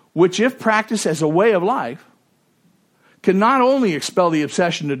which, if practiced as a way of life, can not only expel the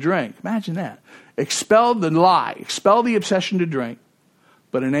obsession to drink, imagine that, expel the lie, expel the obsession to drink,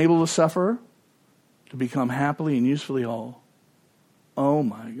 but enable the sufferer to become happily and usefully whole. Oh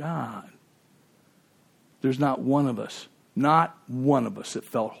my God. There's not one of us that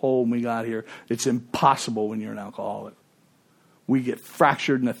felt whole when we got here. It's impossible when you're an alcoholic. We get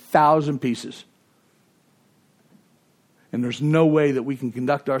fractured in 1,000 pieces. And there's no way that we can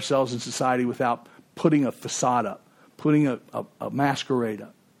conduct ourselves in society without putting a facade up, putting a masquerade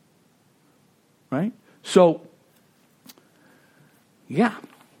up. Right? So, yeah,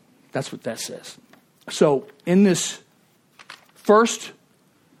 that's what that says. So, in this first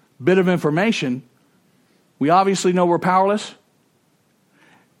bit of information, we obviously know we're powerless.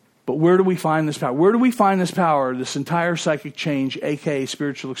 But where do we find this power? Where do we find this power, this entire psychic change, aka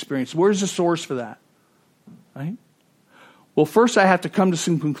spiritual experience? Where's the source for that? Right? Well, first I have to come to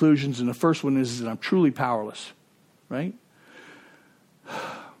some conclusions, and the first one is that I'm truly powerless, right?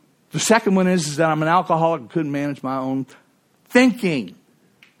 The second one is that I'm an alcoholic and couldn't manage my own thinking.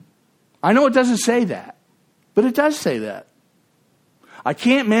 I know it doesn't say that, but it does say that. I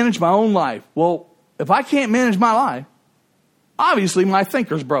can't manage my own life. Well, if I can't manage my life, obviously my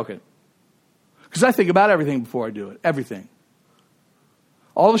thinker's broken. Because I think about everything before I do it, everything.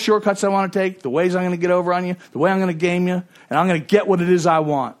 All the shortcuts I want to take, the ways I'm going to get over on you, the way I'm going to game you, and I'm going to get what it is I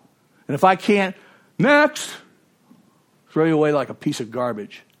want. And if I can't, next, throw you away like a piece of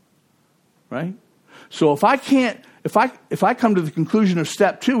garbage. Right? So if I come to the conclusion of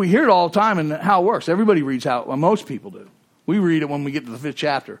step 2, we hear it all the time and how it works. Everybody reads how, well, most people do. We read it when we get to the 5th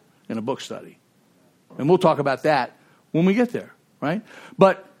chapter in a book study. And we'll talk about that when we get there. Right?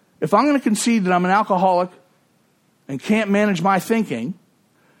 But if I'm going to concede that I'm an alcoholic and can't manage my thinking,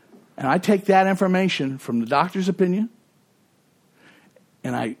 and I take that information from the doctor's opinion,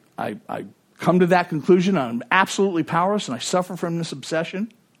 and I come to that conclusion, I'm absolutely powerless, and I suffer from this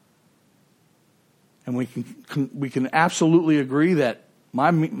obsession, and we can absolutely agree that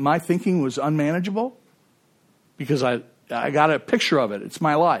my thinking was unmanageable, because I got a picture of it. It's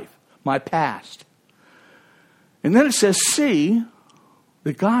my life, my past. And then it says, see,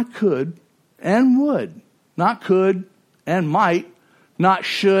 that God could and would, not could and might, not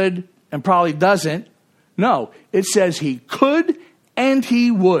should and probably doesn't. No, it says he could And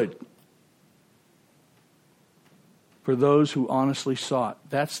he would. For those who honestly sought.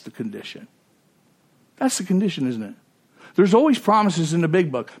 That's the condition. That's the condition, isn't it? There's always promises in the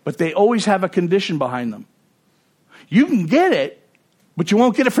big book, but they always have a condition behind them. You can get it, but you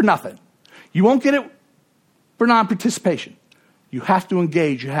won't get it for nothing. You won't get it for non-participation. You have to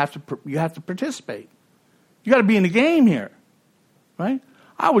engage. You have to participate. You got to be in the game here, right?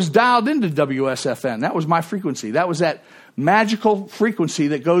 I was dialed into WSFN. That was my frequency. That was that magical frequency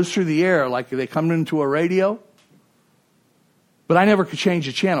that goes through the air like they come into a radio. But I never could change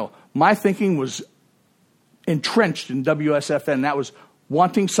the channel. My thinking was entrenched in WSFN. That was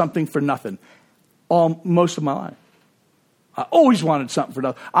wanting something for nothing most of my life. I always wanted something for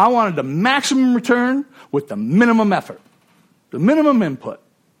nothing. I wanted the maximum return with the minimum effort, the minimum input.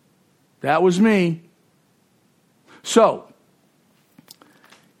 That was me. So,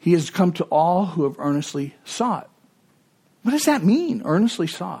 he has come to all who have earnestly sought. What does that mean, earnestly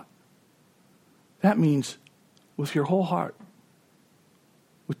sought? That means with your whole heart,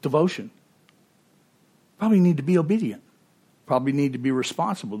 with devotion. Probably need to be obedient. Probably need to be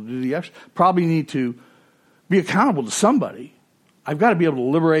responsible to do the extra. Probably need to be accountable to somebody. I've got to be able to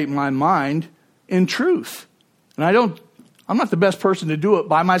liberate my mind in truth. And I'm not the best person to do it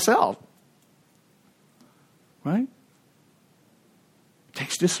by myself. Right? It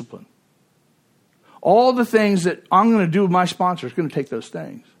takes discipline. All the things that I'm going to do with my sponsor is going to take those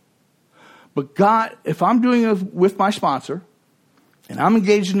things. But God, if I'm doing it with my sponsor, and I'm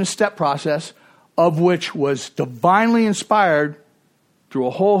engaged in a step process of which was divinely inspired through a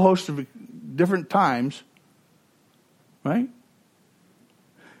whole host of different times, right?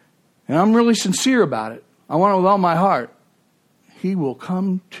 And I'm really sincere about it. I want it with all my heart. He will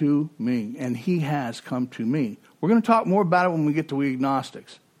come to me, and he has come to me. We're going to talk more about it when we get to We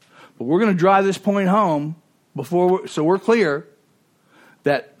Agnostics. But we're going to drive this point home so we're clear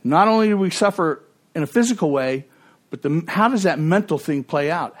that not only do we suffer in a physical way, but how does that mental thing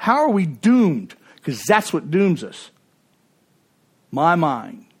play out? How are we doomed? Because that's what dooms us. My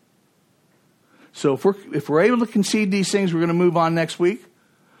mind. So if we're able to concede these things, we're going to move on next week.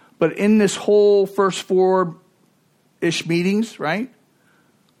 But in this whole first 4-ish meetings, right,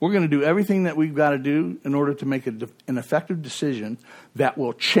 we're going to do everything that we've got to do in order to make an effective decision that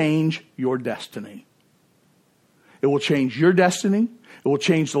will change your destiny. It will change your destiny. It will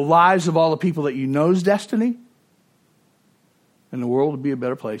change the lives of all the people that you know's destiny. And the world will be a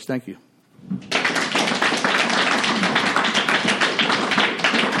better place. Thank you.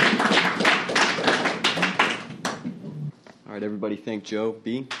 All right, everybody, thank Joe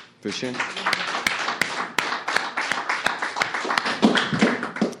B. for sharing.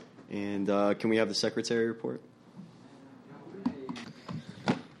 And can we have the secretary report?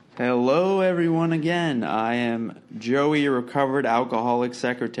 Hello, everyone, again. I am Joey, your recovered alcoholic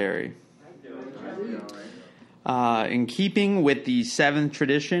secretary. In keeping with the 7th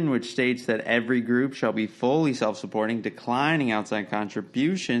tradition, which states that every group shall be fully self-supporting, declining outside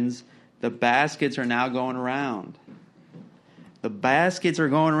contributions, the baskets are now going around. The baskets are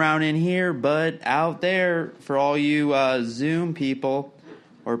going around in here, but out there, for all you Zoom people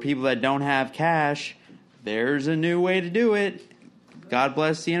or people that don't have cash, there's a new way to do it. God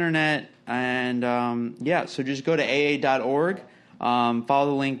bless the internet. And so just go to aa.org. Follow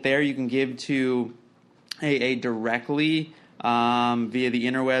the link there. You can give to AA directly via the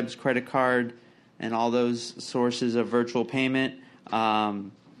interwebs, credit card, and all those sources of virtual payment.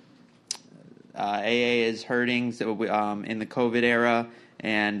 AA is hurting in the COVID era,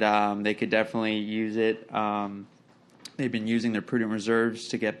 and they could definitely use it. They've been using their prudent reserves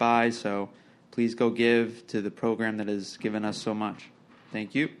to get by, so please go give to the program that has given us so much.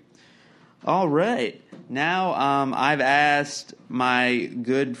 Thank you. All right. Now I've asked my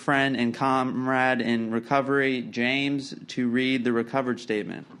good friend and comrade in recovery, James, to read the recovered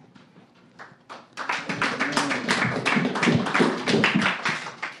statement.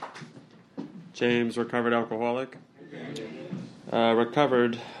 James, recovered alcoholic.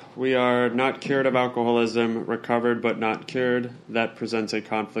 Recovered. We are not cured of alcoholism, recovered but not cured. That presents a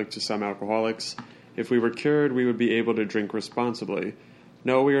conflict to some alcoholics. If we were cured, we would be able to drink responsibly.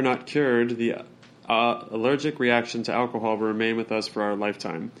 No, we are not cured. The allergic reaction to alcohol will remain with us for our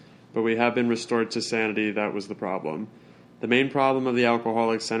lifetime. But we have been restored to sanity. That was the problem. The main problem of the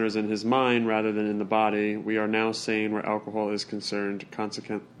alcoholic centers in his mind rather than in the body. We are now sane where alcohol is concerned.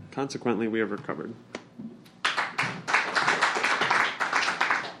 Consequently, we have recovered.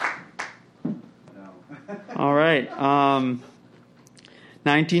 All right.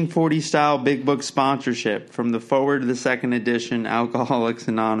 1940 style big book sponsorship from the forward to the second edition, Alcoholics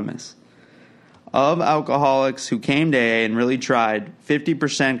Anonymous. Of alcoholics who came to AA and really tried,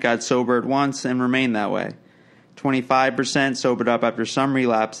 50% got sober at once and remained that way. 25% sobered up after some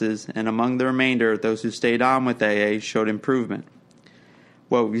relapses, and among the remainder, those who stayed on with AA showed improvement.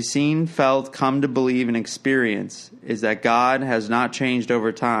 What we've seen, felt, come to believe, and experience is that God has not changed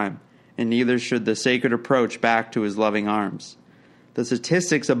over time, and neither should the sacred approach back to his loving arms. The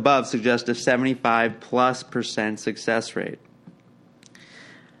statistics above suggest a 75+% success rate.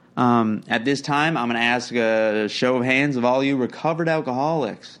 At this time, I'm going to ask a show of hands of all you recovered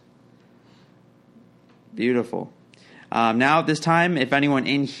alcoholics. Beautiful. Now at this time, if anyone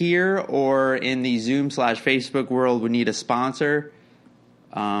in here or in the Zoom/Facebook world would need a sponsor,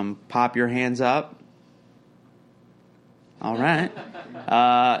 pop your hands up. All right.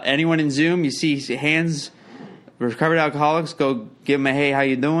 Anyone in Zoom, you see hands, recovered alcoholics, go give them a hey, how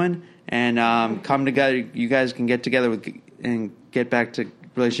you doing? And come together. You guys can get together and get back to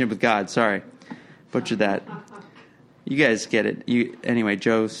relationship with God. Sorry, butchered that. You guys get it. Anyway,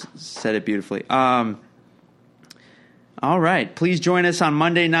 Joe said it beautifully. All right. Please join us on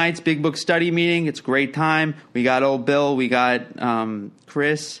Monday nights, Big Book Study Meeting. It's a great time. We got old Bill. We got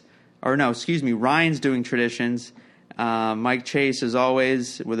Ryan's doing traditions. Mike Chase, as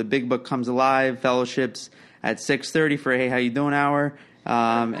always, where the Big Book comes alive. Fellowships at 6:30 for a Hey, How You Doing hour.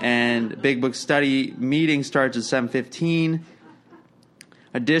 And Big Book Study Meeting starts at 7:15.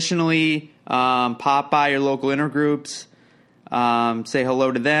 Additionally, pop by your local intergroups, say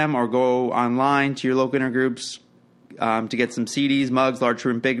hello to them, or go online to your local intergroups to get some CDs, mugs, large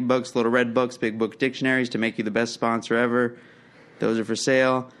room big books, little red books, Big Book dictionaries to make you the best sponsor ever. Those are for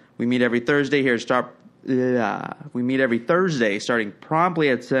sale. We meet every Thursday here. We meet every Thursday starting promptly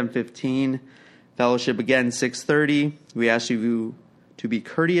at 7:15. Fellowship again 6:30. We ask you to be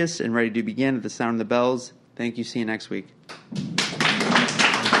courteous and ready to begin at the sound of the bells. Thank you. See you next week.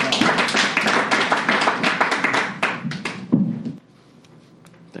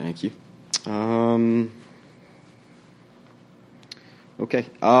 Thank you. Okay.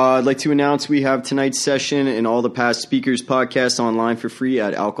 I'd like to announce we have tonight's session and all the past speakers' podcasts online for free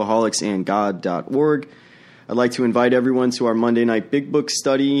at alcoholicsandgod.org. I'd like to invite everyone to our Monday night Big Book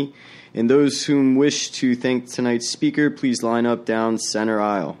study. And those whom wish to thank tonight's speaker, please line up down center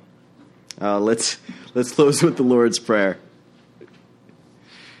aisle. Let's close with the Lord's Prayer.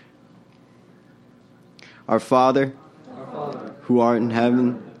 Our Father, who art in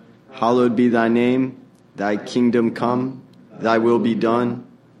heaven, hallowed be thy name. Thy kingdom come, thy will be done,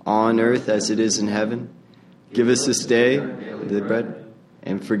 on earth as it is in heaven. Give us this day the bread,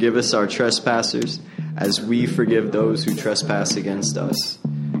 and forgive us our trespasses, as we forgive those who trespass against us.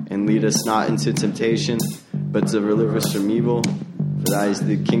 And lead us not into temptation, but deliver us from evil. For thy is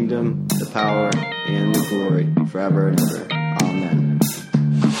the kingdom, the power, and the glory, forever and ever. Amen.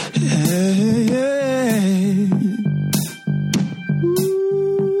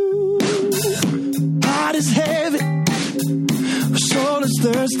 Heart is heavy, soul is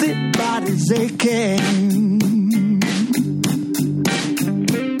thirsty, body's aching.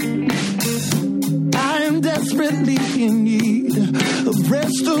 I am desperately in need of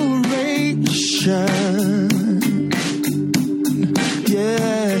restoration.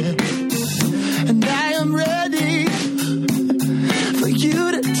 Yeah, and I am ready for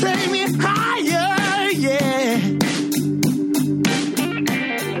you to take me higher. Yeah,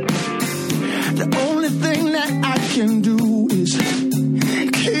 the only thing that I can do is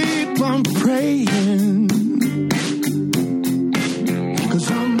keep on praying.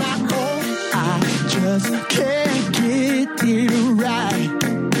 'Cause on my own, I just can't get it right.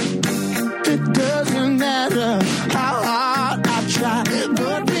 It doesn't matter how hard I try,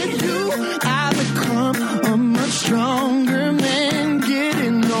 but with you, I become a much stronger man.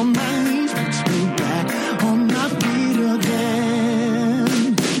 Getting on my knees puts me back on my feet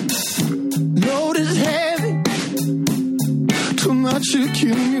again. Load is heavy, too much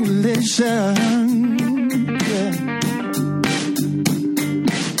accumulation. Yeah.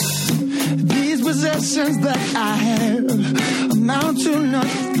 These possessions that I have amount to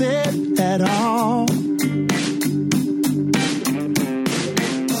nothing at all.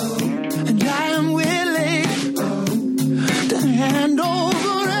 And I am willing to hand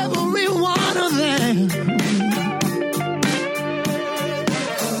over every one of them.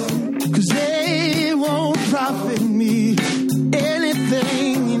 'Cause they won't profit me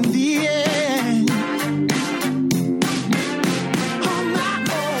anything in the end. On my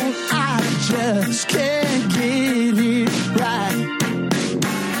own, I just can't get it right.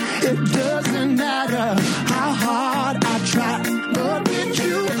 It doesn't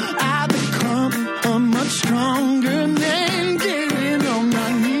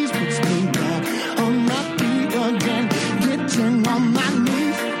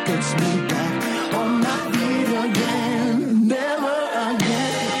puts me back on my feet again. Never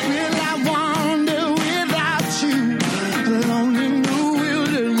again will I wander without you alone in the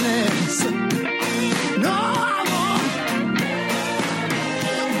wilderness. No, I won't.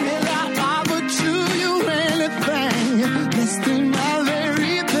 Will I offer to you anything less than my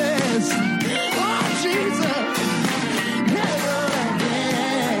very best? Oh, Jesus, never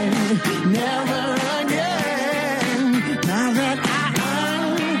again, never again. Now that I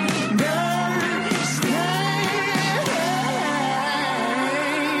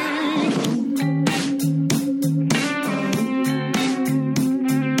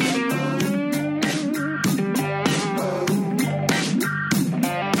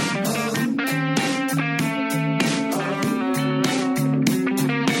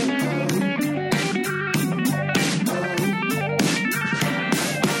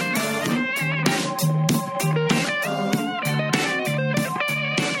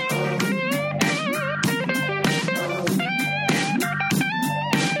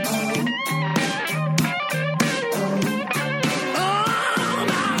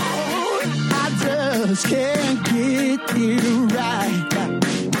can't get it right.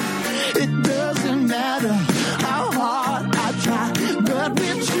 It doesn't matter how hard I try, but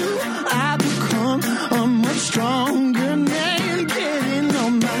with you I become a much stronger man. Getting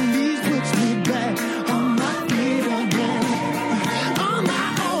on my knees puts me back on my feet again. On my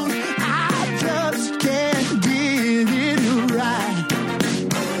own, I just can't get it right.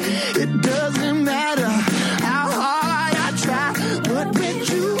 It doesn't matter how hard I try, but with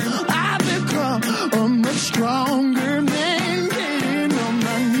you I become a much stronger man. Getting on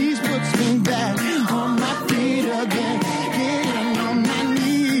my knees puts me back on my feet again. Getting on my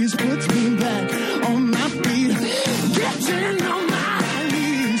knees puts me back on my feet. Getting on my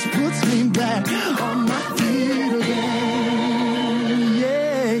knees puts me back on my feet again.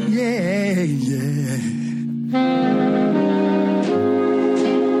 Yeah, yeah, yeah.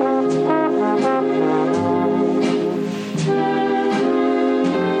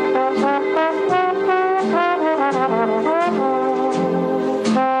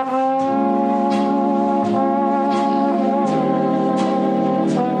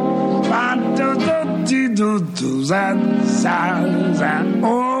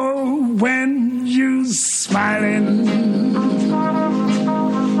 Oh, when you smiling,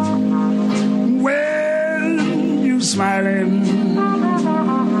 when you smiling,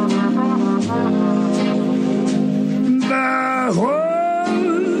 the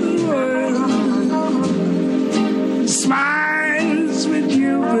whole world smiles with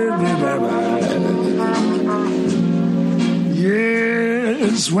you,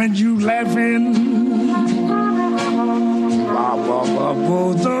 yes, when you laughing.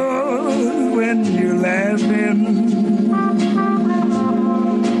 When you're laughing,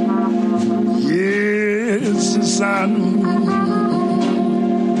 yes, the sun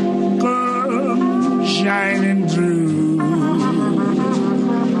comes shining through.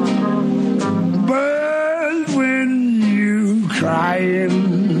 But when you crying,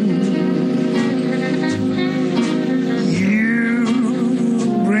 you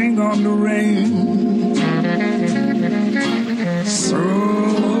bring on the rain.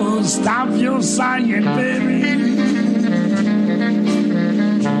 So stop your sighing, baby,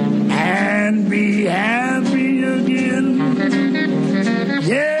 and be happy again.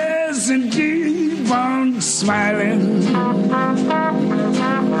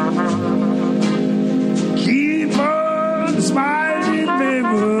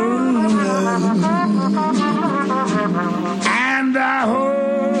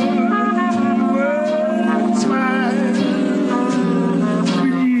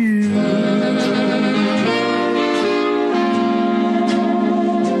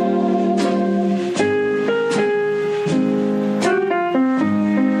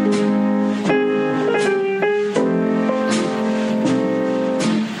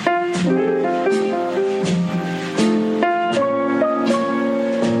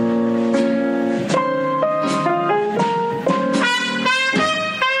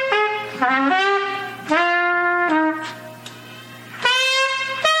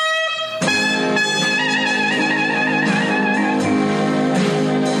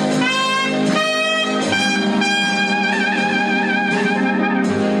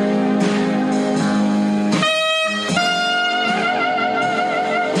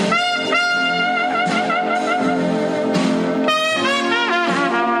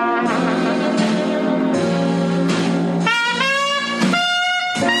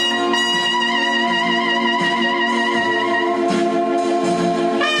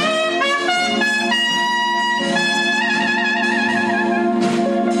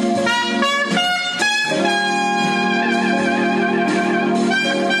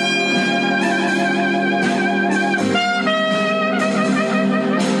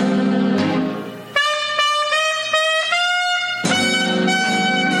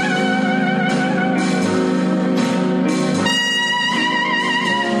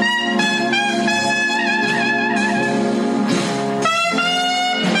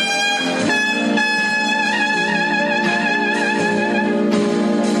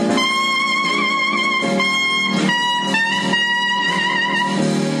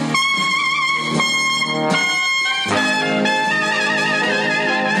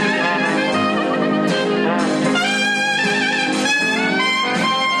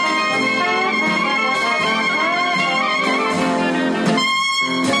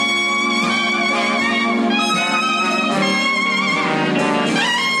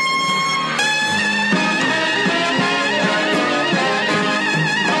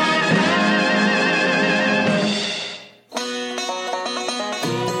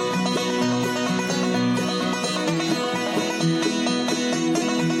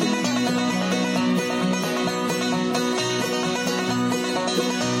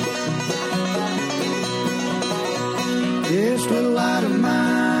 This little light of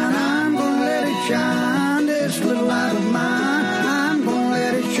mine, I'm gonna let it shine. This little light of mine, I'm gonna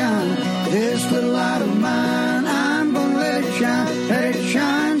let it shine. This little light of mine, I'm gonna let it shine. Let it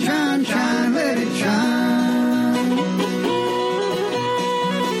shine, shine, shine, let it shine.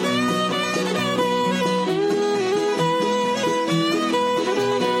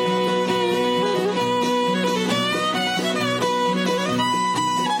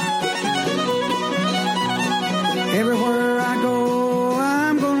 Everywhere I go,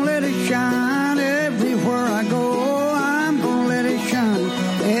 I'm gonna let it shine. Everywhere I go, I'm gonna let it shine.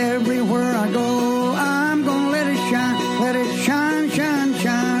 Everywhere I go, I'm gonna let it shine. Let it shine, shine,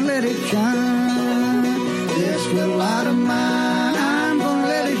 shine, let it shine. This little light of mine, I'm gonna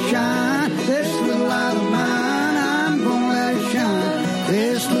let it shine. This little light of mine, I'm gonna let it shine.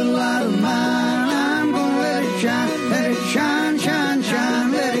 This little light of mine, I'm gonna let it shine. Let it shine, shine,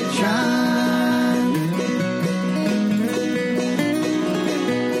 shine, let it shine.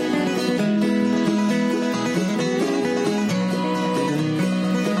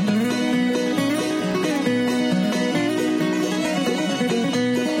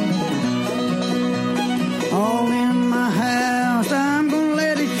 All in my house, I'm gonna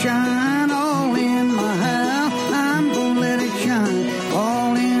let it shine. All in my house, I'm gonna let it shine.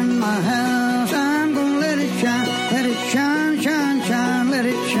 All in my house, I'm gonna let it shine. Let it shine, shine, shine, let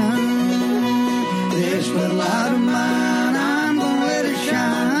it shine. This little light of mine, I'm gonna let it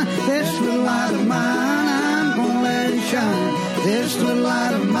shine. This little light of mine, I'm gonna let it shine. This little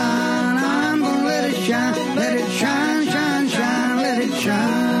light of mine, I'm gonna let it shine. Let it shine, shine, shine, let it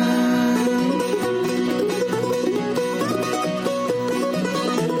shine.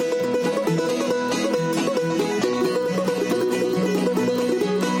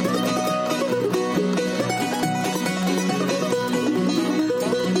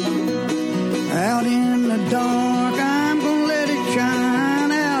 Out in the dark, I'm gonna let it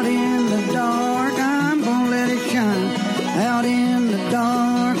shine. Out in the dark, I'm gonna let it shine. Out in the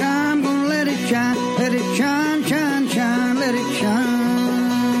dark, I'm gonna let it shine. Let it shine, shine, shine, let it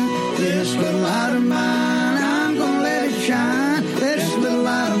shine. This little light of mine, I'm gonna let it shine. This little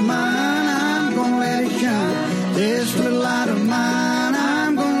light of mine, I'm gonna let it shine. This little light of mine,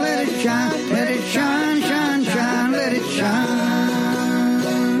 I'm gonna let it shine. Let it shine, shine, shine, let it shine.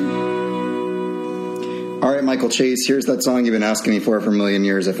 All right, Michael Chase, here's that song you've been asking me for a million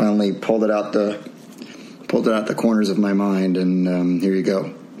years. I finally pulled it out the corners of my mind, and here you go.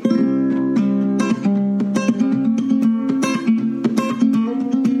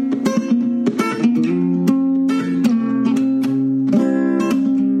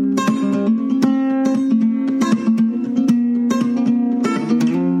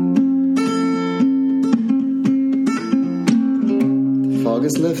 Fog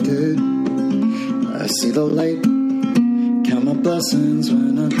is lifted, I see the light. Count my blessings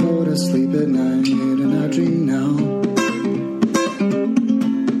when I go to sleep at night, and I dream now.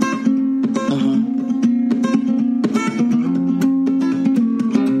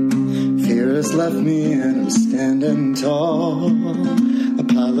 Fear has left me and I'm standing tall. A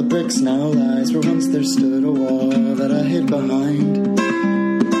pile of bricks now lies where once there stood a wall that I hid behind.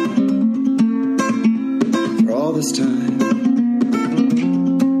 For all this time,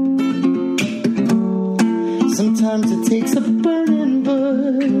 sometimes it takes a burning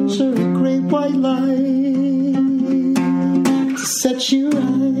bush or a great white light to set you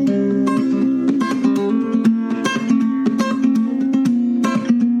right.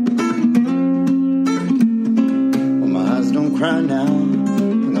 Well, my eyes don't cry now,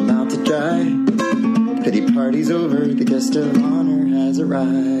 and I'm out to dry. Pity party's over, the guest of honor has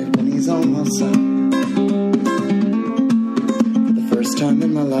arrived, and he's on my side. For the first time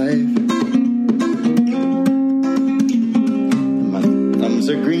in my life,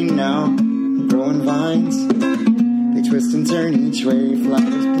 are green now, growing vines. They twist and turn each way,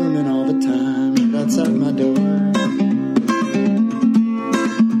 flowers blooming all the time right outside my door.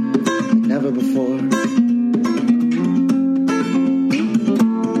 Like never before.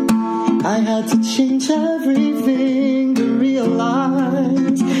 I had to change everything to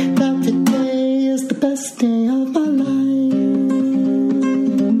realize that today is the best day of my life.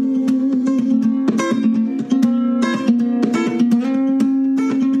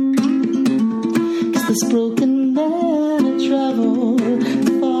 This broken man I travel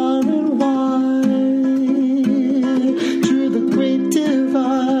far and wide through the great divide,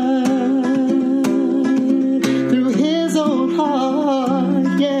 through his own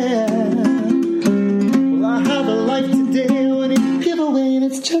heart, yeah. Well, I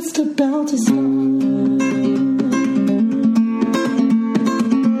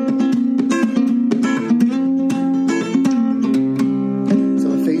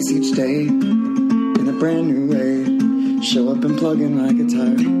plug in my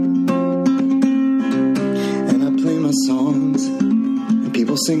guitar, and I play my songs, and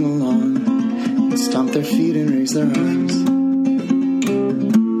people sing along, and stomp their feet and raise their arms.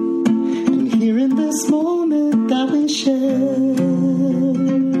 And here in this moment that we share,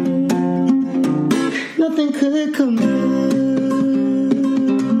 nothing could compare.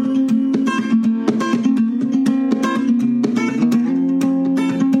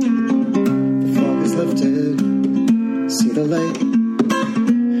 Light.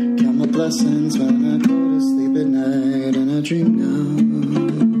 Count my blessings when I go to sleep at night, and I dream now.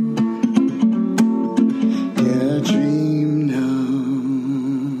 Yeah, I dream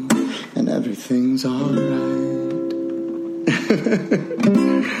now, and everything's alright.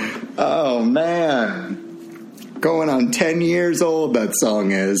 Oh man, going on 10 years old that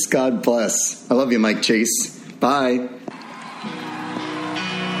song is. God bless. I love you, Mike Chase. Bye.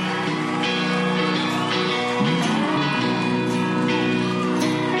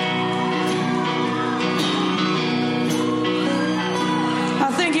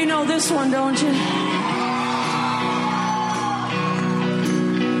 This one, don't you?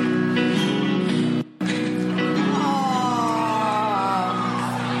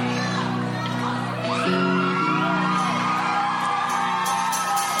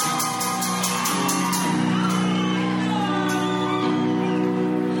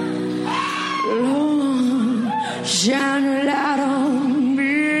 Lord, shine a light on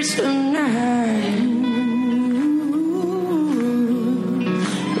me tonight.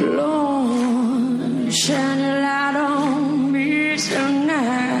 Shine a light on me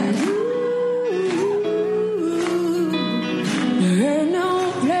tonight. There ain't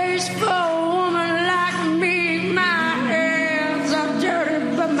no place for a woman like me. My hands are dirty,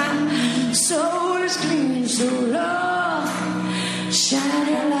 but my soul is clean. So Lord, shine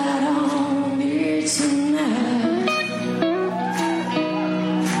a light on me tonight.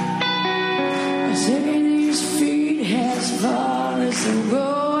 I'm taking these feet as far as the road.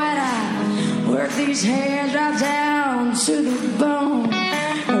 Work these hands right down to the bone.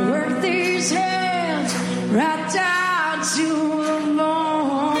 Work these hands right down to the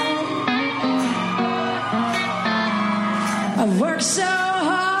bone. I've worked so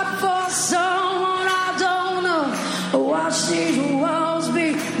hard for someone I don't know. Watch these walls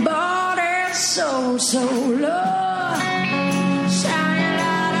be bought and sold. So Lord, shine a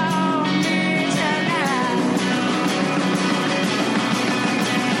light on me tonight.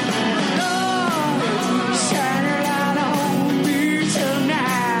 Shine a light on me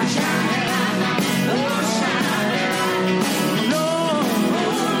tonight. Lord,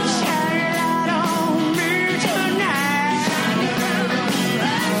 shine a light on me tonight.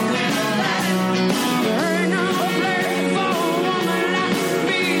 There ain't no place for a woman like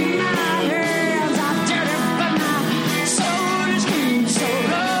me. My hands are dirty, but my soul is clean. So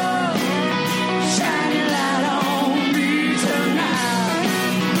Lord, shine a light on me tonight.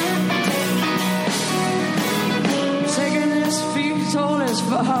 Taking this feet told as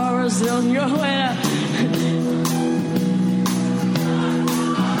far as they'll go.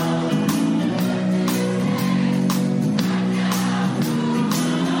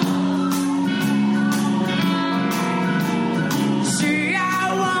 See, I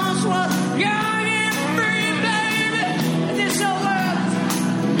once was young and free, baby. This old world,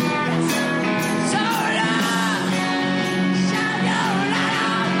 so Lord, shine your light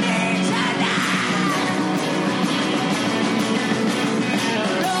on me tonight.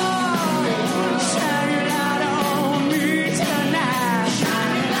 Lord, shine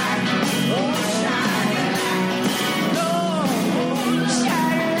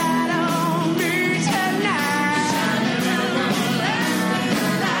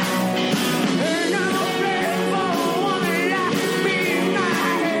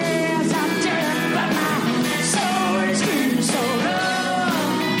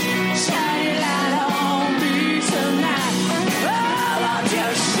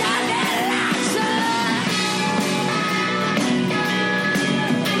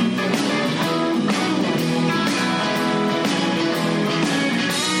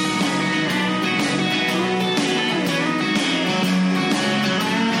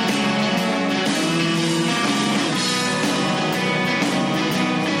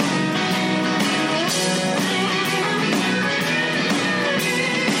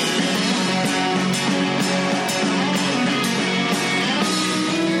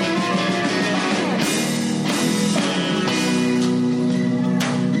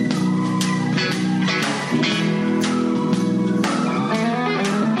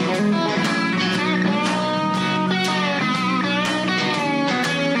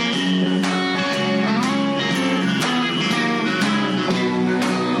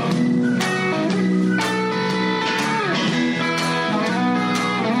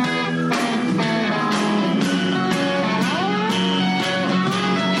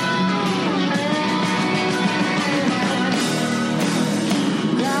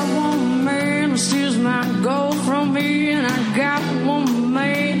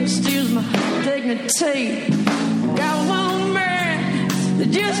imitate. Got one man that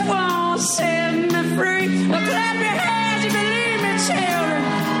just won't set me free. Well, clap your hands, you believe me, children.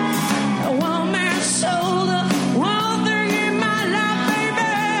 A one man soul, the one thing in my life, baby,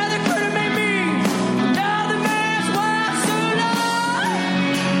 that could have made me another man's wife. So Lord,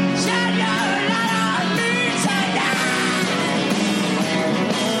 shine your light on me tonight.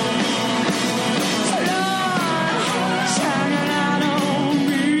 So Lord, shine your light on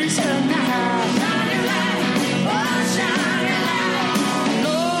me tonight. Shine your light, oh shine your light,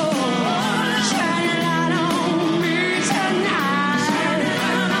 Lord, shine your light on me tonight. Shine your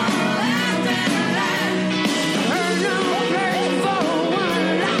light on there's no place for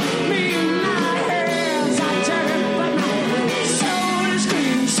one like me. My hands are dirty, but my soul is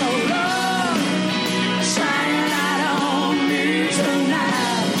clean. So Lord, shine your light on me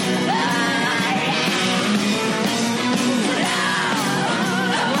tonight.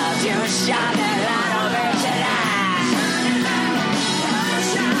 Lord, won't you shine